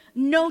give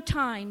no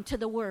time to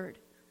the word?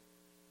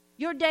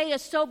 Your day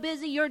is so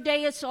busy. Your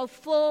day is so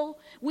full.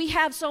 We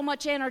have so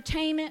much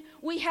entertainment.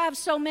 We have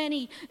so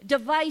many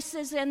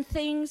devices and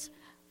things.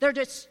 They're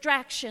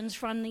distractions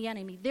from the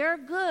enemy. They're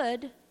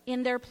good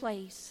in their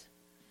place.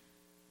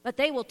 But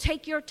they will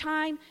take your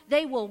time.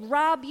 They will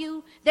rob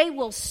you. They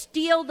will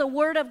steal the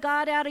word of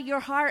God out of your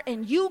heart.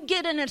 And you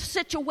get in a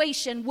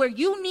situation where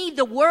you need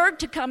the word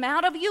to come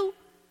out of you.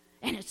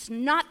 And it's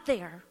not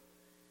there.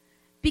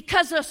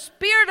 Because the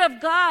Spirit of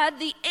God,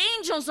 the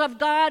angels of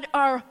God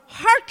are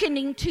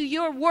hearkening to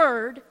your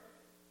word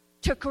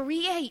to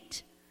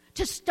create,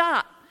 to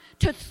stop,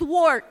 to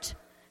thwart,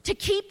 to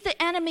keep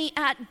the enemy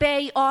at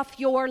bay off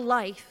your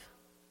life.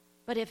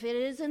 But if it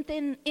isn't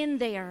in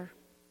there,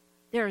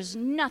 there's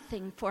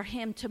nothing for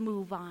him to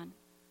move on.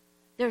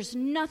 There's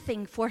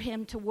nothing for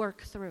him to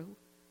work through.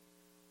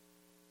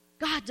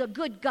 God's a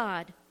good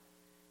God.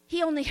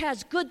 He only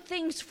has good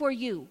things for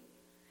you.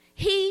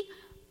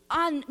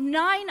 On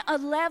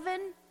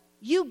 9/11,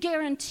 you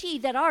guarantee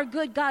that our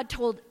good God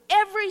told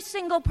every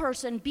single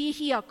person, be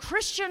he a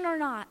Christian or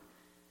not,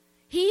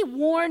 he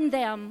warned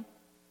them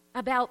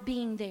about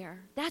being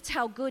there. That's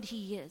how good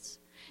he is.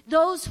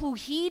 Those who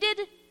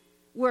heeded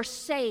were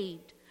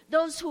saved.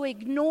 Those who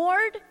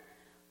ignored,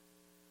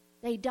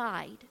 they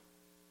died.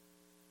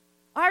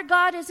 Our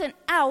God isn't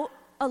out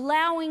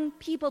allowing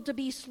people to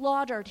be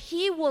slaughtered.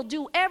 He will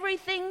do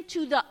everything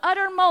to the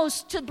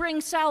uttermost to bring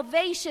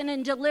salvation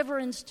and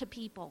deliverance to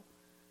people.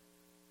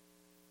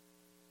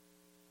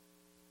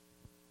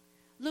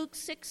 Luke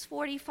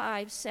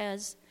 6:45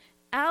 says,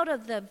 out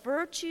of the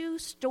virtue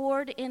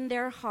stored in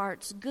their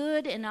hearts,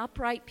 good and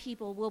upright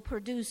people will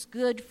produce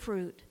good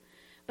fruit.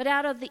 But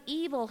out of the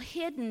evil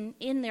hidden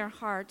in their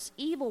hearts,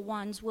 evil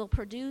ones will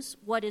produce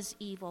what is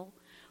evil.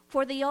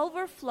 For the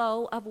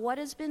overflow of what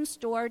has been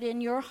stored in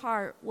your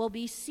heart will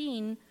be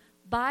seen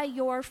by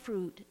your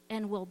fruit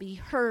and will be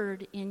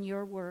heard in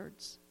your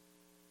words.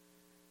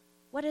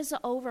 What is the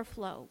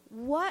overflow?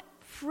 What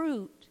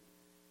fruit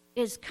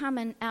is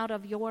coming out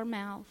of your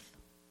mouth?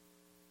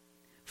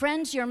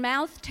 Friends, your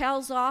mouth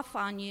tells off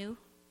on you.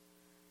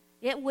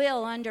 It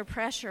will under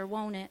pressure,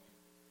 won't it?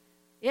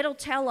 It'll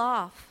tell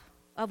off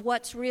of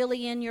what's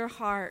really in your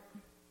heart.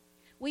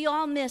 We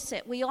all miss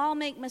it. We all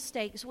make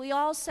mistakes. We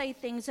all say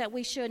things that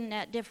we shouldn't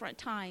at different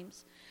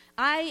times.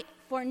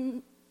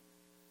 For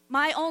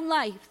my own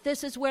life,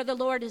 this is where the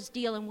Lord is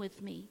dealing with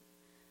me.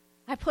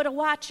 I put a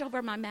watch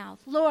over my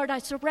mouth. Lord, I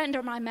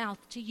surrender my mouth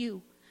to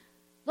you.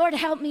 Lord,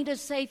 help me to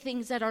say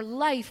things that are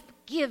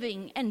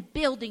life-giving and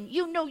building.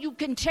 You know you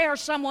can tear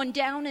someone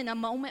down in a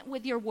moment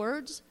with your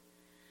words.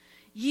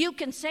 You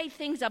can say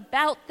things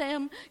about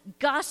them,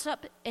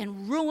 gossip,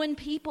 and ruin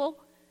people.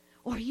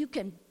 Or you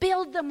can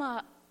build them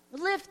up.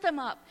 Lift them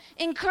up.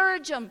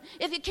 Encourage them.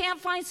 If you can't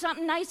find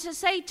something nice to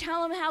say,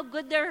 tell them how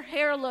good their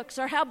hair looks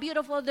or how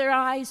beautiful their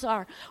eyes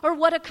are or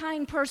what a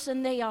kind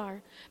person they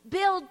are.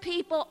 Build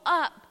people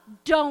up.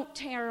 Don't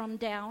tear them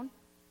down.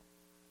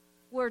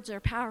 Words are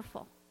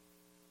powerful.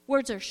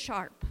 Words are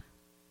sharp.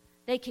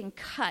 They can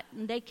cut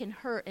and they can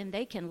hurt and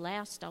they can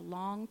last a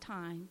long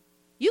time.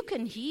 You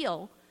can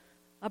heal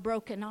a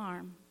broken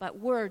arm, but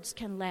words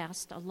can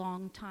last a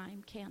long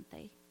time, can't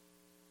they?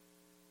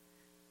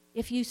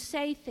 If you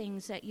say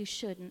things that you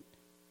shouldn't,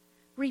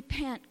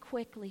 repent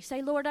quickly.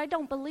 Say, Lord, I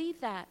don't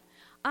believe that.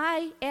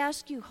 I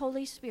ask you,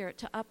 Holy Spirit,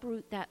 to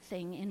uproot that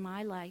thing in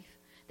my life,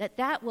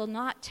 that will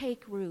not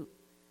take root.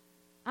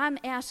 I'm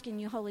asking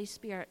you, Holy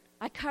Spirit,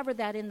 I cover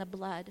that in the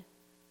blood.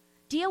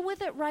 Deal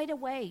with it right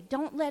away.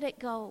 Don't let it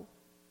go.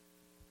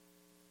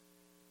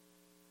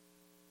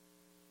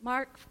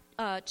 Mark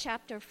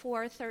chapter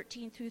 4,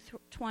 13 through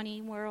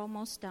 20, we're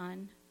almost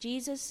done.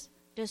 Jesus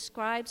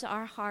describes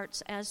our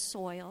hearts as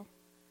soil.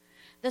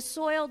 The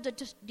soil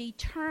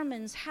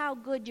determines how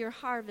good your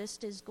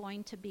harvest is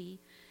going to be.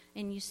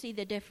 And you see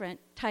the different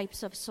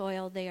types of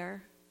soil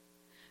there.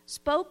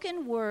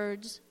 Spoken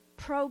words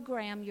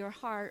program your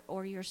heart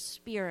or your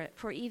spirit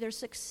for either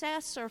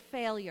success or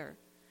failure,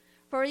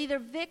 for either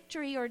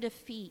victory or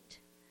defeat.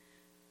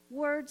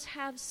 Words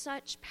have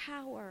such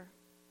power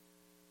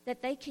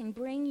that they can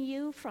bring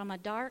you from a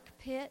dark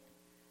pit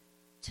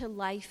to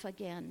life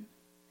again.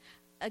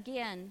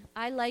 Again,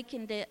 I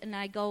likened it, and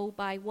I go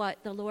by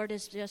what the Lord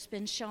has just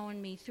been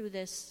showing me through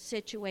this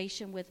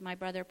situation with my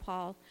brother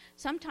Paul.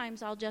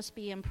 Sometimes I'll just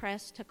be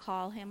impressed to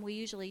call him. We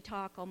usually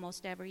talk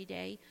almost every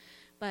day,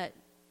 but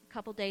a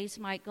couple days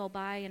might go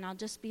by, and I'll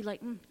just be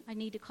like, I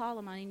need to call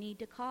him. I need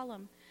to call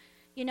him.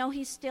 You know,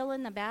 he's still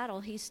in the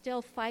battle. He's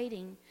still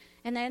fighting,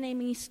 and the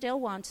enemy still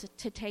wants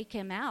to take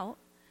him out.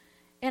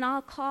 And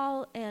I'll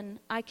call, and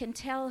I can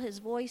tell his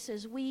voice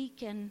is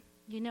weak, and,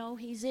 you know,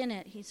 he's in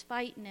it. He's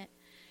fighting it.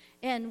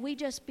 And we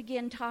just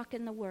begin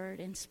talking the word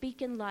and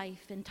speaking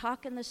life and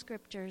talking the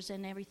scriptures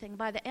and everything.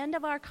 By the end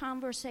of our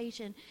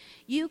conversation,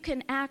 you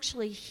can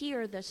actually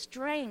hear the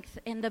strength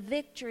and the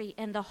victory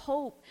and the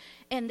hope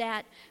and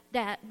that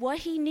what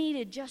he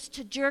needed just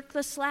to jerk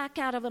the slack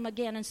out of him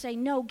again and say,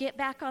 no, get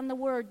back on the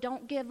word.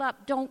 Don't give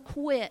up. Don't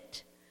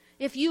quit.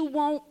 If you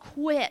won't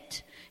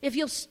quit, if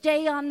you'll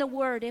stay on the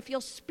word, if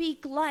you'll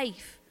speak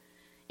life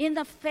in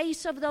the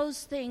face of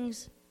those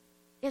things,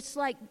 it's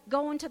like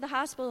going to the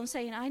hospital and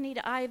saying, I need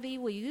an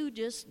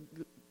IV.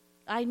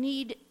 I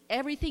need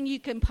everything you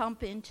can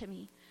pump into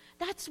me.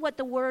 That's what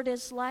the word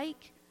is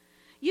like.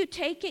 You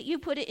take it, you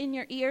put it in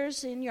your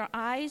ears, in your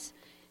eyes.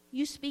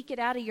 You speak it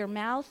out of your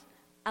mouth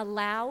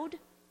aloud.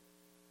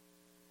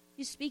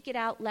 You speak it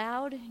out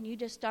loud, and you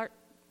just start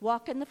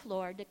walking the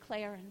floor,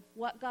 declaring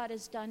what God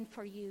has done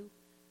for you.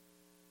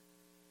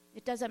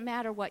 It doesn't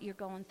matter what you're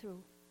going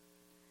through.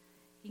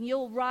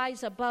 You'll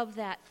rise above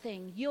that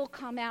thing. You'll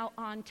come out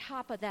on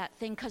top of that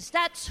thing because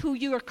that's who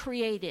you are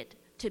created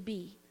to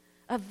be.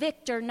 A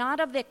victor, not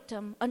a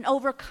victim. An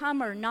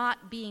overcomer,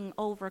 not being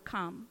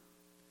overcome.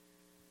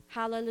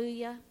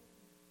 Hallelujah.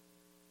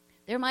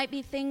 There might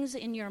be things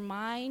in your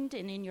mind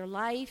and in your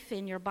life,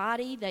 in your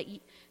body that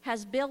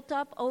has built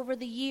up over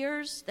the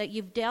years that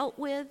you've dealt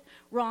with.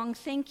 Wrong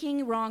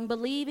thinking, wrong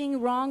believing,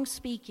 wrong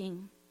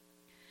speaking.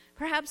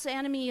 Perhaps the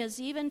enemy has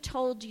even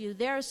told you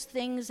there's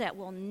things that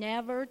will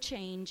never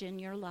change in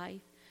your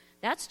life.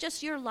 That's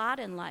just your lot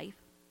in life.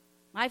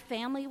 My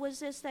family was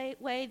this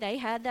way. They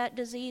had that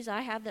disease.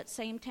 I have that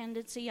same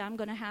tendency. I'm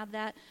going to have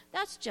that.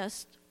 That's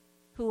just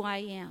who I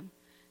am.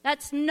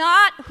 That's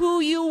not who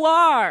you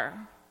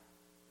are.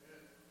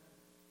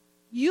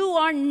 You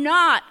are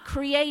not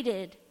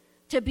created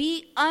to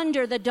be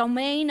under the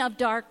domain of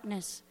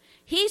darkness.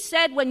 He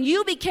said when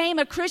you became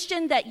a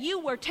Christian that you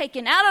were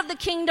taken out of the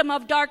kingdom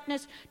of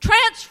darkness,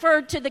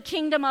 transferred to the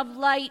kingdom of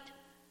light.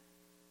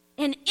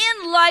 And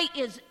in light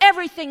is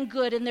everything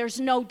good, and there's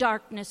no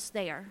darkness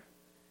there.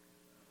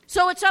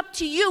 So it's up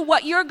to you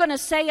what you're going to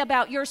say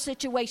about your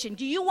situation.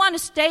 Do you want to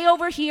stay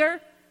over here?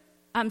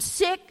 I'm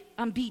sick,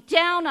 I'm beat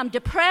down, I'm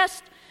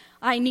depressed,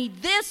 I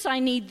need this, I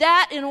need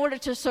that in order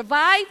to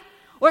survive?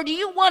 Or do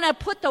you want to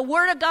put the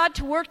word of God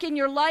to work in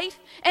your life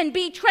and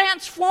be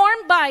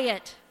transformed by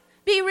it?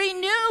 Be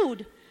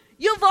renewed.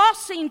 You've all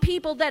seen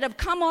people that have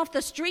come off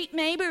the street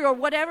maybe or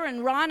whatever,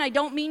 and Ron, I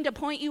don't mean to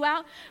point you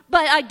out,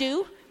 but I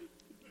do.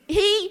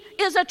 He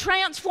is a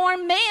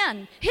transformed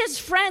man. His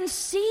friends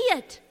see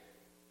it.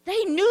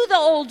 They knew the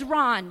old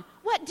Ron.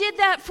 What did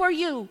that for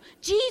you?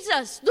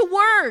 Jesus, the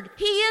Word.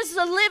 He is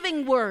the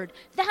living Word.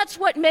 That's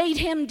what made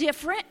him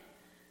different.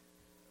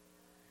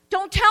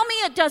 Don't tell me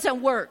it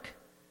doesn't work.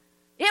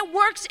 It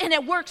works, and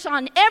it works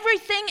on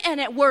everything, and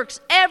it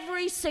works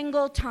every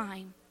single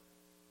time.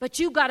 But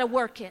you got to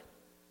work it.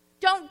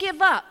 Don't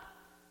give up.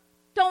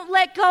 Don't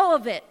let go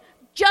of it.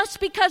 Just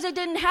because it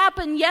didn't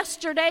happen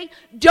yesterday,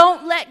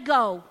 don't let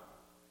go.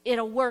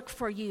 It'll work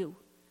for you.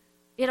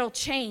 It'll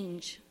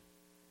change.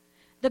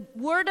 The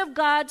word of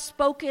God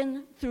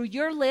spoken through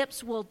your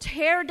lips will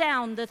tear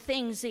down the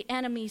things the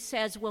enemy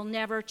says will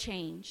never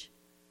change.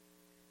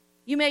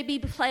 You may be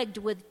plagued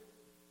with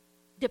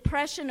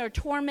depression or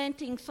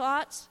tormenting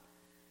thoughts.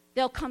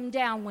 They'll come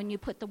down when you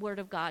put the word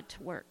of God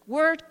to work.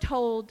 We're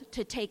told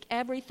to take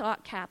every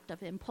thought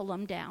captive and pull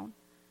them down.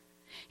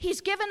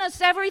 He's given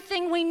us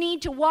everything we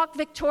need to walk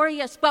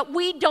victorious, but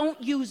we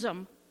don't use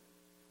them.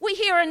 We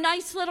hear a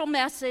nice little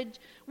message.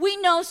 We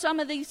know some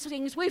of these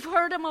things. We've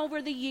heard them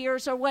over the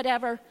years or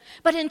whatever.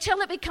 But until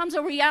it becomes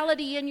a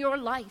reality in your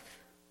life,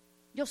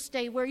 you'll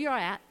stay where you're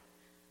at.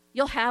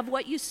 You'll have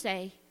what you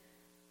say.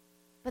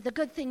 But the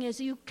good thing is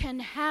you can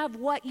have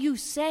what you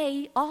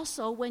say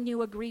also when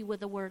you agree with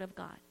the word of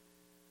God.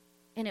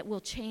 And it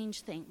will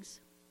change things.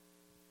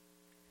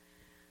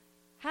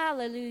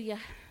 Hallelujah.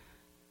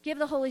 Give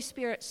the Holy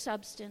Spirit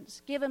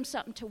substance. Give him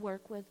something to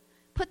work with.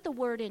 Put the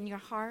word in your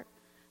heart.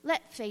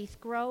 Let faith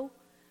grow.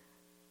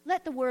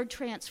 Let the word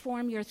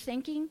transform your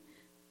thinking.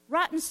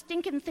 Rotten,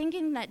 stinking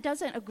thinking that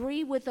doesn't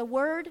agree with the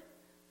word,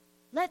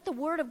 let the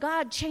word of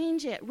God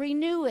change it,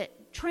 renew it,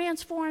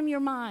 transform your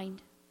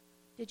mind.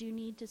 Did you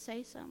need to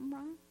say something,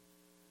 Ron?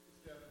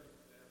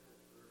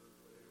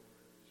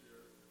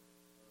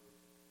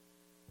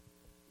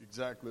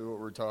 Exactly what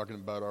we're talking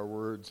about, our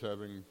words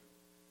having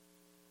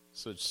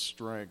such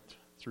strength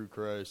through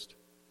Christ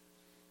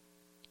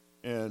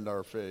and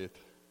our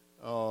faith.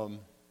 2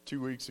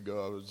 weeks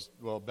ago,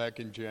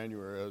 back in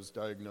January, I was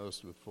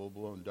diagnosed with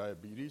full-blown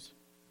diabetes.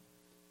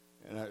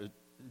 And I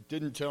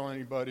didn't tell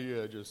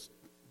anybody,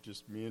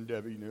 just me and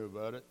Debbie knew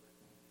about it.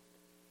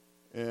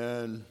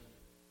 And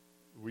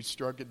we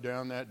struck it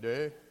down that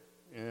day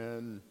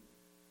and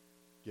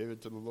gave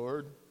it to the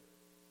Lord.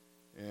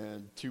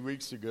 And 2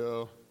 weeks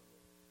ago,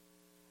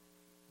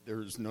 there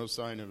was no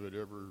sign of it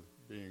ever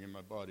being in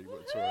my body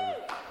whatsoever.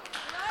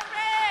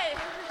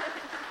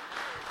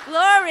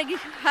 Glory! Glory!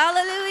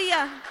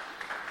 Hallelujah!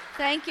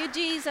 Thank you,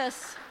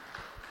 Jesus.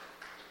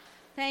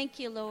 Thank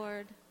you,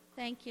 Lord.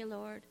 Thank you,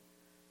 Lord.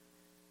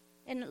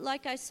 And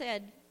like I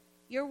said,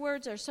 your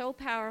words are so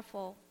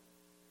powerful.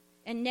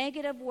 And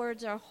negative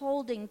words are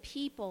holding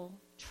people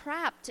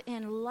trapped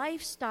in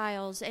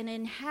lifestyles and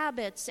in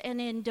habits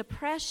and in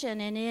depression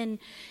and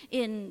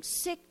in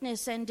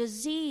sickness and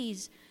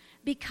disease,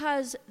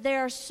 because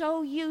they're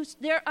so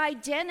used, their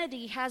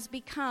identity has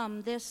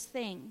become this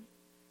thing.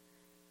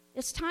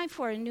 It's time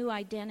for a new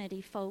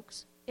identity,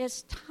 folks.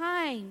 It's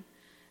time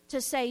to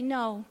say,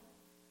 no,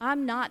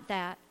 I'm not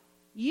that.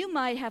 You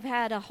might have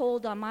had a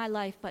hold on my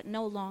life, but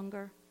no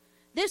longer.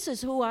 This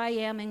is who I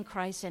am in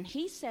Christ. And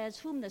he says,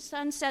 whom the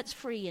Son sets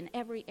free in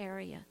every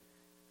area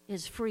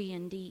is free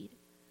indeed.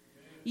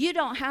 You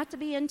don't have to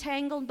be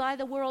entangled by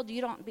the world.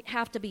 You don't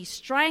have to be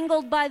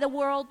strangled by the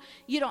world.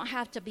 You don't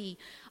have to be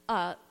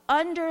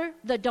under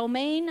the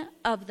domain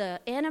of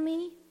the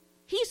enemy.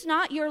 He's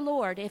not your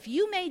Lord. If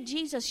you made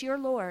Jesus your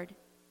Lord,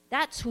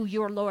 that's who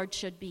your Lord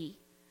should be.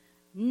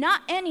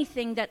 Not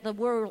anything that the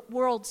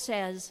world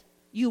says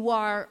you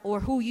are or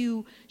who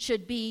you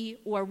should be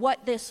or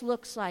what this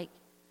looks like.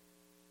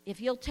 If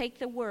you'll take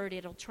the word,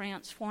 it'll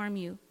transform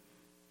you.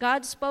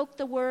 God spoke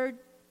the word,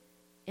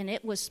 and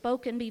it was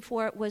spoken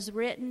before it was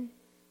written,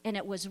 and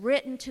it was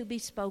written to be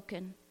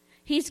spoken.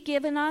 He's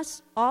given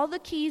us all the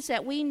keys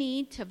that we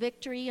need to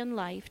victory in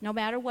life, no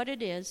matter what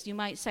it is. You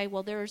might say,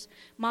 well, there's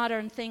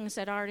modern things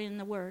that aren't in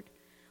the Word.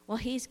 Well,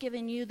 He's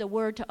given you the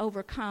Word to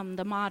overcome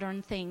the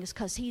modern things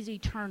because He's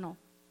eternal.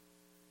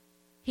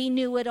 He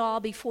knew it all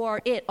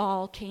before it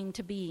all came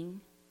to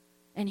being,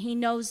 and He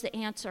knows the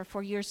answer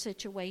for your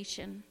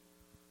situation.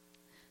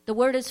 The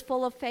Word is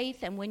full of faith,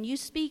 and when you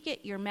speak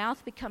it, your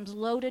mouth becomes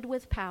loaded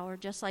with power,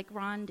 just like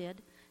Ron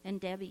did and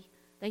Debbie.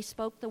 They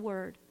spoke the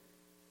Word.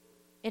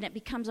 And it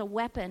becomes a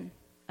weapon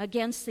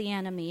against the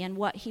enemy and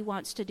what he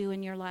wants to do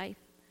in your life.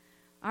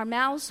 Our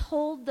mouths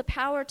hold the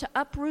power to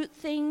uproot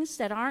things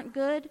that aren't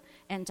good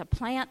and to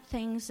plant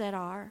things that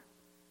are.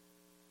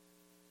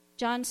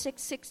 John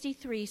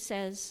 6:63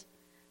 says,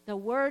 the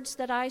words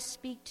that I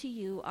speak to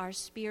you are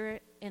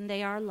spirit and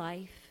they are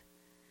life.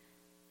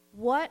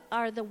 What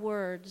are the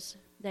words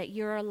that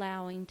you're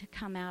allowing to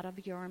come out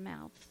of your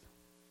mouth?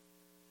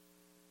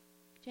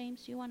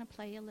 James, you want to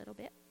play a little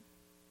bit?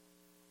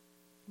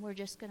 We're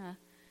just going to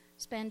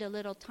spend a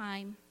little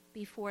time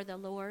before the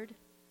Lord.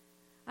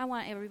 I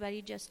want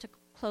everybody just to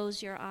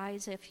close your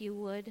eyes, if you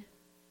would.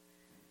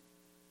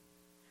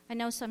 I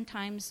know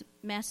sometimes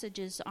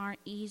messages aren't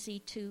easy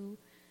to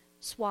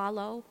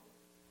swallow,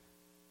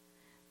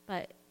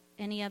 but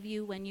any of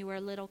you, when you were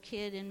a little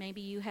kid and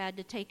maybe you had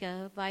to take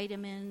a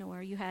vitamin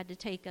or you had to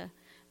take a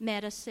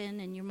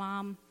medicine and your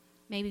mom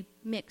maybe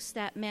mixed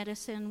that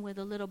medicine with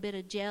a little bit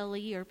of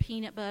jelly or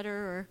peanut butter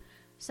or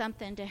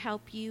something to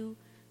help you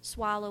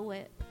swallow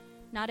it.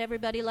 Not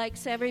everybody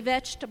likes every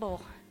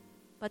vegetable,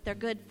 but they're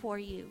good for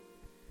you.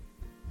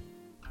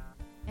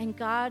 And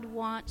God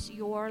wants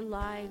your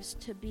lives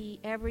to be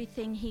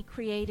everything He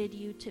created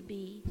you to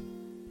be.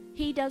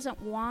 He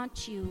doesn't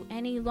want you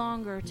any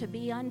longer to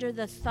be under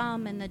the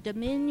thumb and the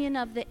dominion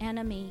of the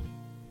enemy.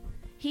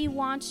 He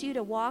wants you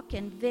to walk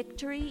in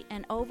victory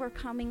and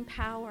overcoming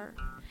power.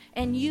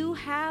 And you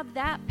have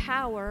that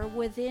power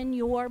within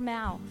your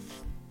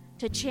mouth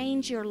to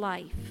change your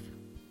life,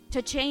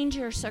 to change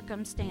your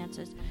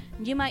circumstances.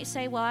 And you might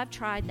say, well, I've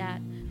tried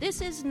that.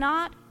 This is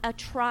not a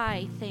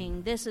try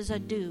thing. This is a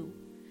do.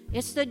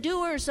 It's the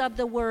doers of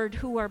the word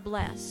who are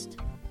blessed.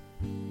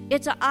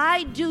 It's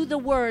I do the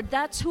word.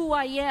 That's who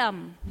I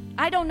am.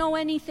 I don't know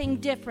anything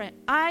different.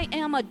 I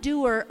am a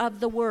doer of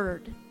the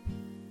word.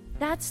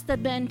 That's the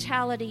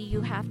mentality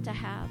you have to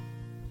have.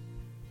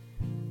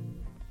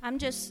 I'm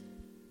just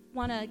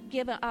want to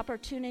give an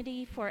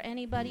opportunity for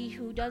anybody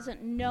who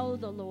doesn't know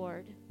the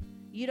Lord.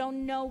 You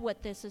don't know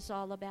what this is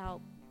all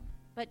about.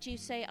 But you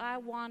say, I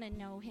want to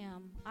know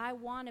Him. I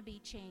want to be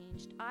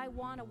changed. I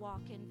want to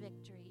walk in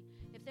victory.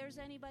 If there's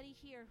anybody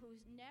here who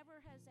never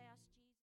has asked